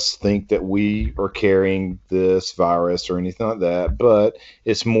of us think that we are carrying this virus or anything like that, but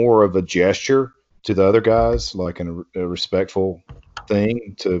it's more of a gesture to the other guys, like a respectful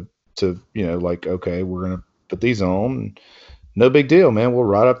thing to like, okay, we're going to put these on. No big deal, man. We'll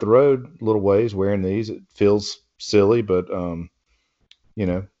ride up the road a little ways wearing these. It feels silly, but, we'll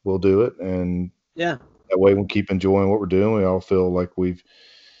do it. And that way we'll keep enjoying what we're doing. We all feel like we've,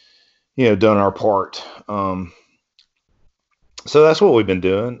 done our part. So that's what we've been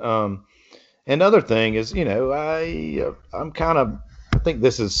doing. Another thing is, I'm kind of, I think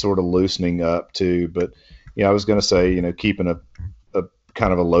this is sort of loosening up too, but I was going to say, keeping a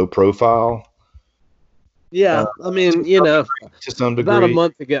kind of a low profile. Yeah. I mean, to some degree. About a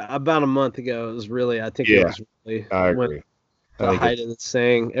month ago, it was really, I think it was really, I agree. The height of this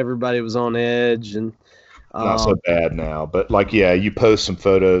thing, everybody was on edge, and not so bad now, but you post some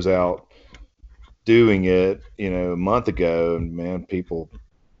photos out doing it, a month ago, and man, people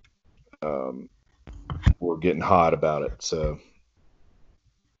were getting hot about it. So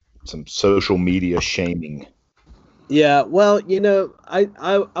some social media shaming. Yeah, well,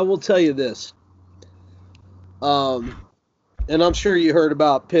 I will tell you this. And I'm sure you heard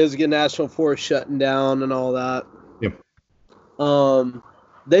about Pisgah National Forest shutting down and all that. Yep.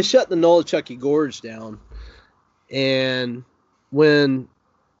 They shut the Nolichucky Gorge down, and when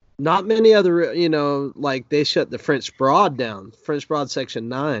not many other, like they shut the French Broad down, French Broad Section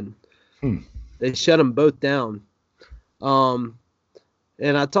 9. They shut them both down. And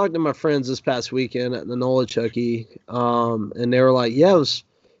I talked to my friends this past weekend at the Nolichucky, and they were like, yeah, it was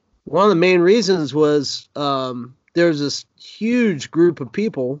one of the main reasons was there's this huge group of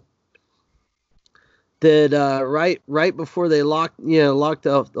people that right before they locked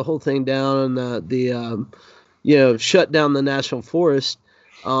up the whole thing down, and shut down the national forest,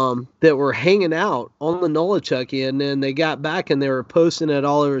 that were hanging out on the Nolichucky, and then they got back and they were posting it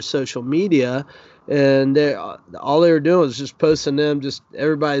all over social media, and all they were doing was just posting them, just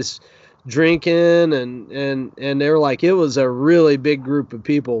everybody's drinking, and they were like, it was a really big group of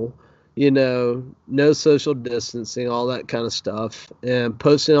people, no social distancing, all that kind of stuff, and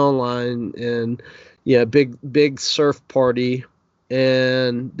posting online, and big surf party.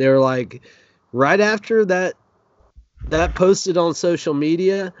 And they were like, right after that posted on social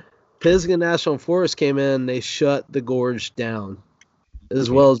media, Pisgah National Forest came in, they shut the gorge down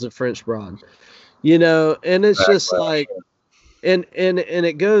as well as the French Broad, and it's just like, and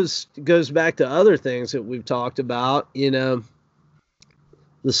it goes back to other things that we've talked about, the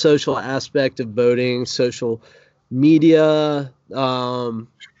social aspect of voting, social media,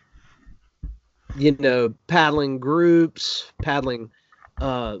 paddling groups, paddling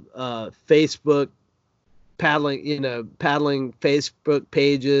Facebook, paddling Facebook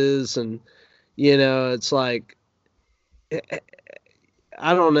pages, and it's like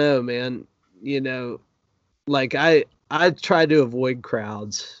I don't know, man. You know, like I try to avoid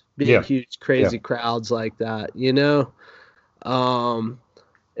crowds, big, Yeah. huge, Yeah. crazy crowds like that. You know, um,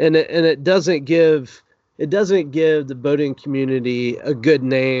 and it doesn't give the boating community a good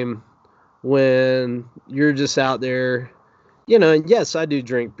name when you're just out there. You know, and yes, I do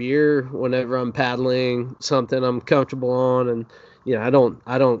drink beer whenever I'm paddling something I'm comfortable on, and you know,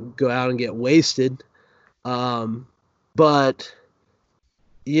 I don't go out and get wasted. Um, but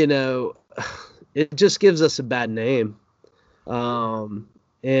you know, it just gives us a bad name. Um,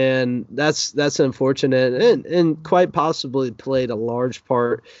 and that's unfortunate, and quite possibly played a large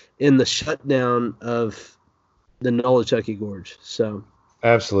part in the shutdown of the Nolichucky Gorge. So,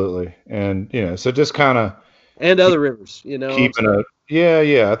 Absolutely. And, so just kind of and keep, other rivers, you know. keeping a, yeah,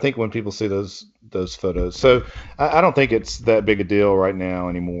 yeah. I think when people see those photos, so I don't think it's that big a deal right now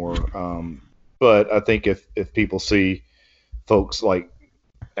anymore. But I think if people see folks like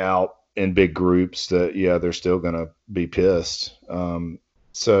out in big groups, that yeah, they're still gonna be pissed.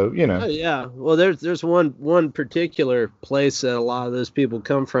 So Oh yeah. Well, there's one particular place that a lot of those people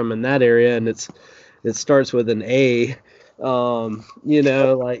come from in that area, and it starts with an A. You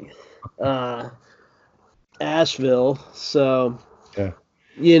know, like uh, Asheville. So yeah,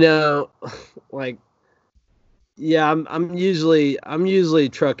 you know, like yeah, I'm usually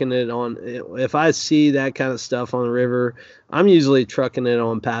trucking it on. If I see that kind of stuff on the river, I'm usually trucking it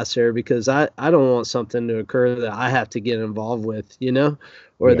on past there because I don't want something to occur that I have to get involved with, you know,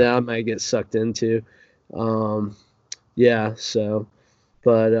 or yeah. that I might get sucked into. Um, yeah, so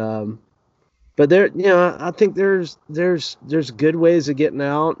but there, you know, I think there's good ways of getting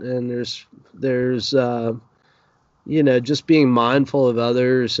out, and there's you know, just being mindful of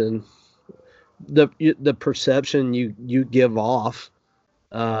others and the perception you give off.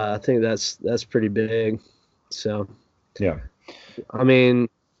 I think that's pretty big. So Yeah. I mean,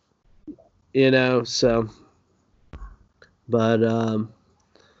 you know, so but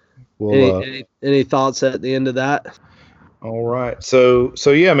Well, any thoughts at the end of that? all right. So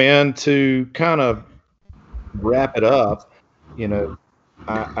yeah, man. To kind of wrap it up, you know,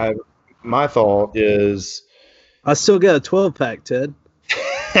 I my thought is, I still got a 12 pack, Ted.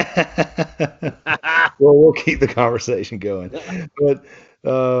 well, we'll keep the conversation going, but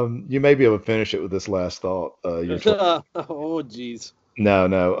you may be able to finish it with this last thought. Oh, geez. No,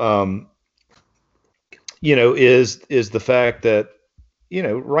 no. Is the fact that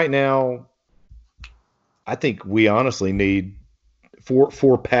right now, I think we honestly need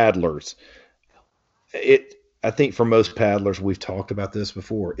for paddlers. It I think for most paddlers, we've talked about this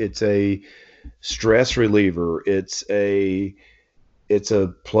before. It's a stress reliever. It's a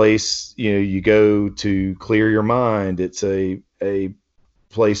place you go to clear your mind. It's a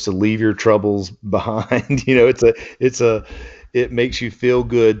place to leave your troubles behind. It makes you feel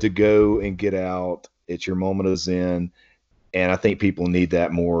good to go and get out. It's your moment of zen. And I think people need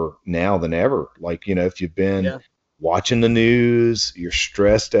that more now than ever. Like, if you've been Yeah, watching the news, you're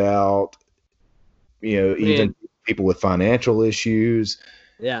stressed out, even man. people with financial issues,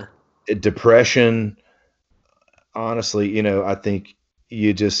 Yeah, depression. Honestly, I think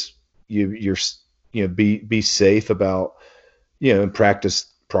you just you're be safe about, and practice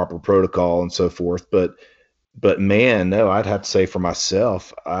proper protocol and so forth. But man, no, I'd have to say for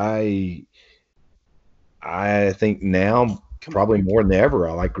myself, I think now probably more than ever,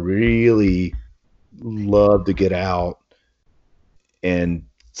 I like really love to get out and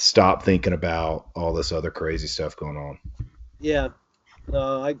stop thinking about all this other crazy stuff going on. yeah.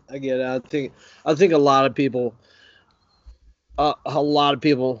 No, I get it. I think a lot of people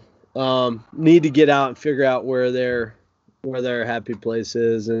need to get out and figure out where their happy place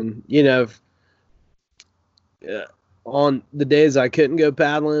is, and you know, on the days I couldn't go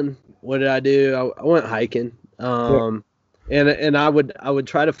paddling, what did I do? I went hiking. Yeah, And I would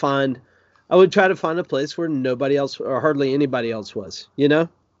try to find a place where nobody else or hardly anybody else was, you know?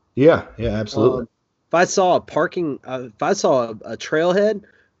 yeah, yeah, absolutely. If I saw a trailhead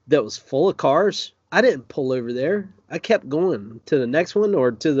that was full of cars, I didn't pull over there. I kept going to the next one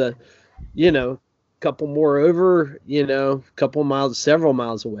or to the, you know, couple more over, couple miles, several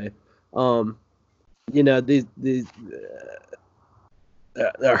miles away. Um, the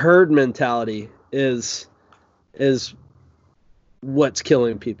herd mentality is what's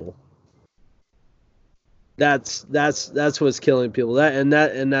killing people. That's what's killing people.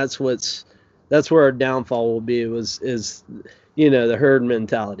 That's where our downfall will be. Is the herd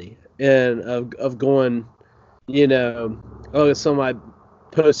mentality and of going, oh, somebody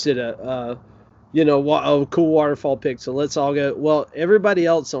posted a cool waterfall pic, so let's all go. Well, everybody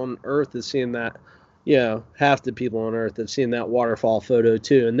else on Earth is seeing that. half the people on Earth have seen that waterfall photo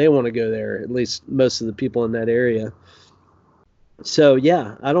too, and they want to go there. At least most of the people in that area. So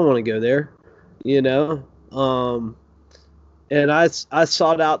yeah, I don't want to go there, you know. And I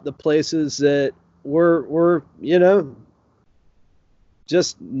sought out the places that were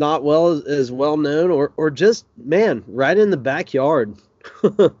just not as well known, or just, man, right in the backyard.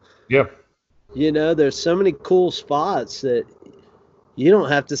 Yeah. There's so many cool spots that you don't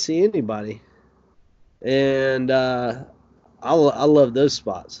have to see anybody, and I love those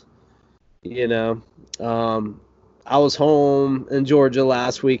spots. I was home in Georgia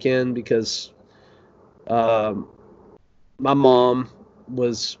last weekend because my mom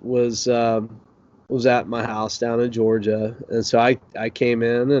was at my house down in Georgia, and so I came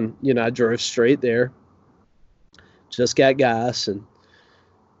in, and I drove straight there, just got gas and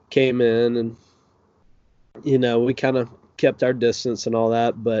came in, and we kind of kept our distance and all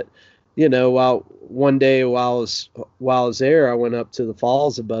that. But while I was there, I went up to the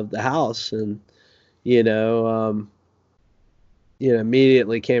falls above the house, and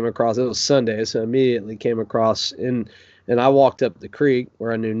immediately came across, it was Sunday, so immediately came across, and I walked up the creek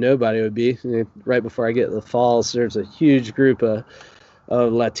where I knew nobody would be. Right before I get to the falls, there's a huge group of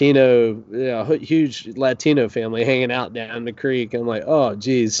Latino, huge Latino family hanging out down the creek. I'm like, oh,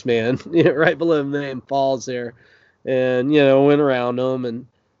 geez, man, right below the main falls there. And, went around them. And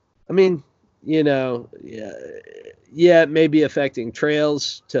I mean, yeah, it may be affecting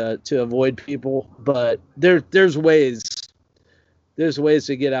trails to avoid people, but there's ways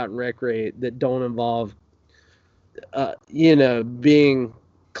to get out and recreate that don't involve, being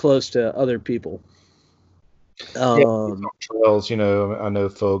close to other people. Trails, I know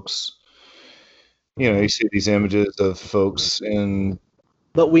folks, you see these images of folks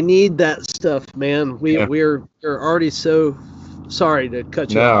but we need that stuff, man. We're already so sorry to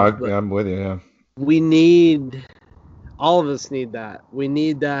cut you off. No, I'm with you. Yeah. We need, all of us need that. We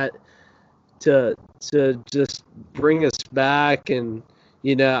need that to just bring us back. And,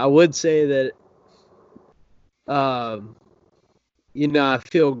 I would say that, I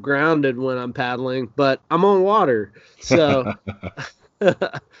feel grounded when I'm paddling, but I'm on water. So,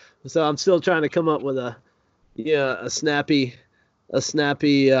 so I'm still trying to come up with a snappy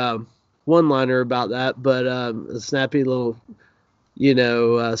one-liner about that, but a snappy little,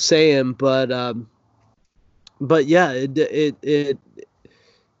 saying. But yeah,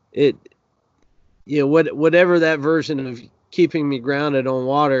 it whatever that version of keeping me grounded on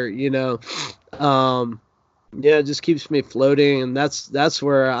water, it just keeps me floating, and that's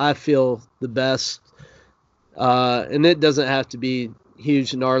where I feel the best. And it doesn't have to be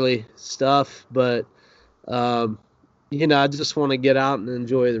huge, gnarly stuff, but I just want to get out and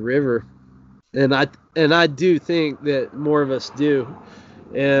enjoy the river, and I do think that more of us do,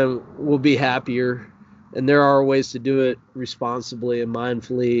 and we'll be happier. And there are ways to do it responsibly and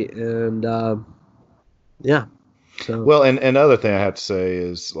mindfully, and yeah. So. Well, and another thing I have to say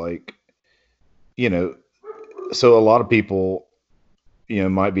is, like, so a lot of people,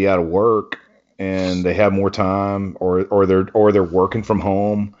 might be out of work and they have more time, or they're working from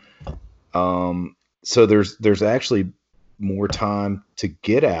home. So there's actually more time to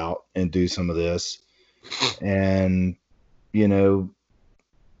get out and do some of this. And,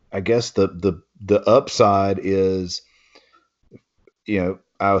 I guess the upside is,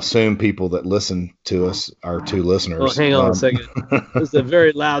 I assume people that listen to us, our two listeners. Well, hang on a second. There's a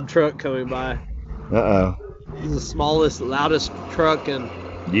very loud truck coming by. Uh-oh. This is the smallest, loudest truck, and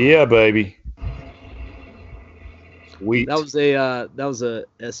yeah, baby. Sweet. That was a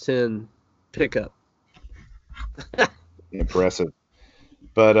S10 pickup. Impressive.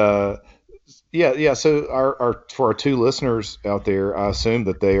 But yeah. So our for our two listeners out there, I assume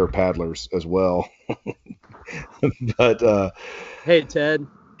that they are paddlers as well. But hey, Ted.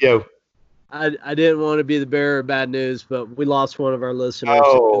 Yo. I didn't want to be the bearer of bad news, but we lost one of our listeners.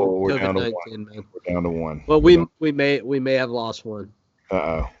 Oh, we're down to one. Man. We're down to one. Well, we may have lost one.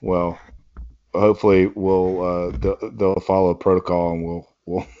 Well, hopefully they'll follow protocol, and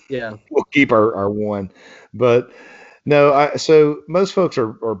we'll keep our one. But no, so most folks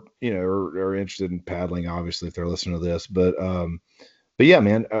are interested in paddling, obviously, if they're listening to this. But yeah,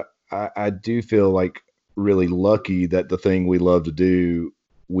 man, I do feel like really lucky that the thing we love to do,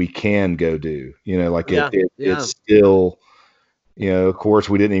 we can go do, it's still, of course,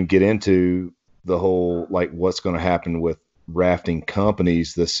 we didn't even get into the whole, like, what's going to happen with rafting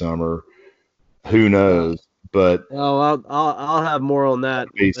companies this summer. Who knows? But I'll have more on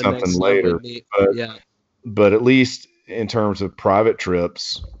that. Be something later. But at least in terms of private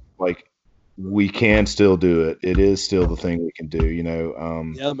trips, like, we can still do it. It is still the thing we can do.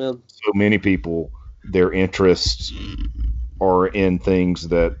 Yeah, man. So many people their interests are in things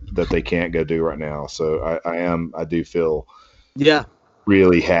that they can't go do right now. So I do feel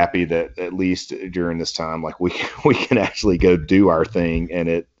really happy that at least during this time, like we can actually go do our thing,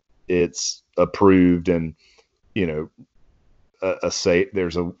 and it's approved, and there's a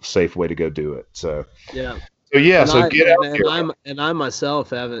safe way to go do it. So yeah. So get out there. I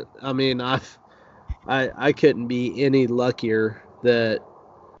myself haven't. I mean, I couldn't be any luckier that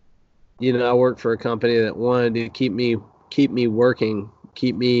I work for a company that wanted to keep me working,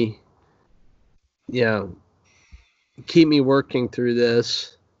 keep me working through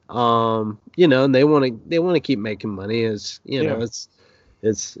this. And they want to keep making money. That's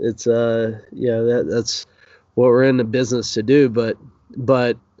what we're in the business to do. But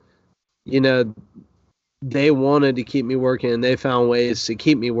they wanted to keep me working, and they found ways to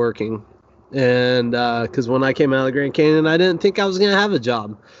keep me working. And because when I came out of the Grand Canyon, I didn't think I was going to have a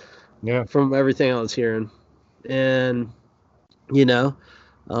job. Yeah. From everything I was hearing, and the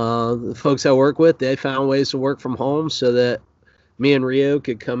folks I work with, they found ways to work from home so that me and Rio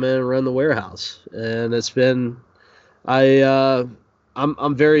could come in and run the warehouse. And it's been, I'm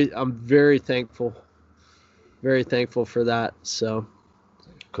very thankful for that. So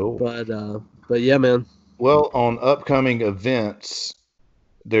cool. But yeah, man. Well, on upcoming events,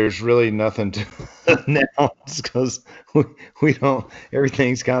 there's really nothing to announce because we don't.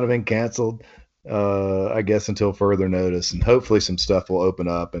 Everything's kind of been canceled, I guess, until further notice, and hopefully some stuff will open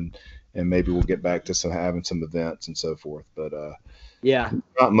up, and maybe we'll get back to having some events and so forth. But yeah,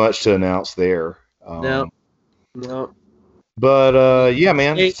 not much to announce there. No. But yeah,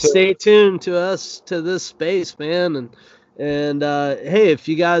 man. Stay tuned to this space, man, and hey, if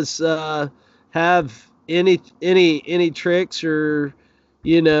you guys have any tricks or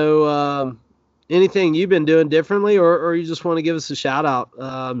anything you've been doing differently, or you just want to give us a shout out,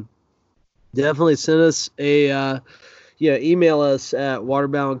 definitely send us email us at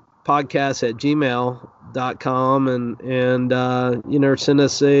waterboundpodcast@gmail.com and send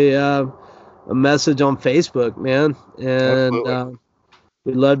us a message on Facebook, man. And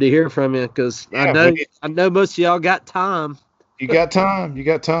we'd love to hear from you because I know most of y'all got time. You got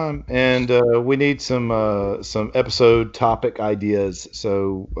time, and we need some episode topic ideas.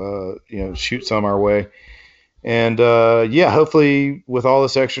 So shoot some our way, and hopefully with all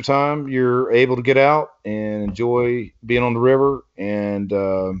this extra time, you're able to get out and enjoy being on the river. And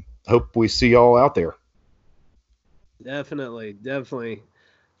hope we see y'all out there. Definitely,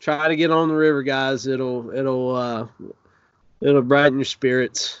 try to get on the river, guys. It'll brighten your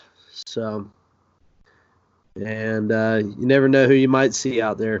spirits. So. And you never know who you might see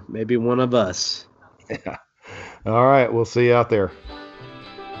out there. Maybe one of us. Yeah. All right. We'll see you out there.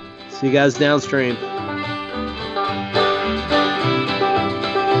 See you guys downstream.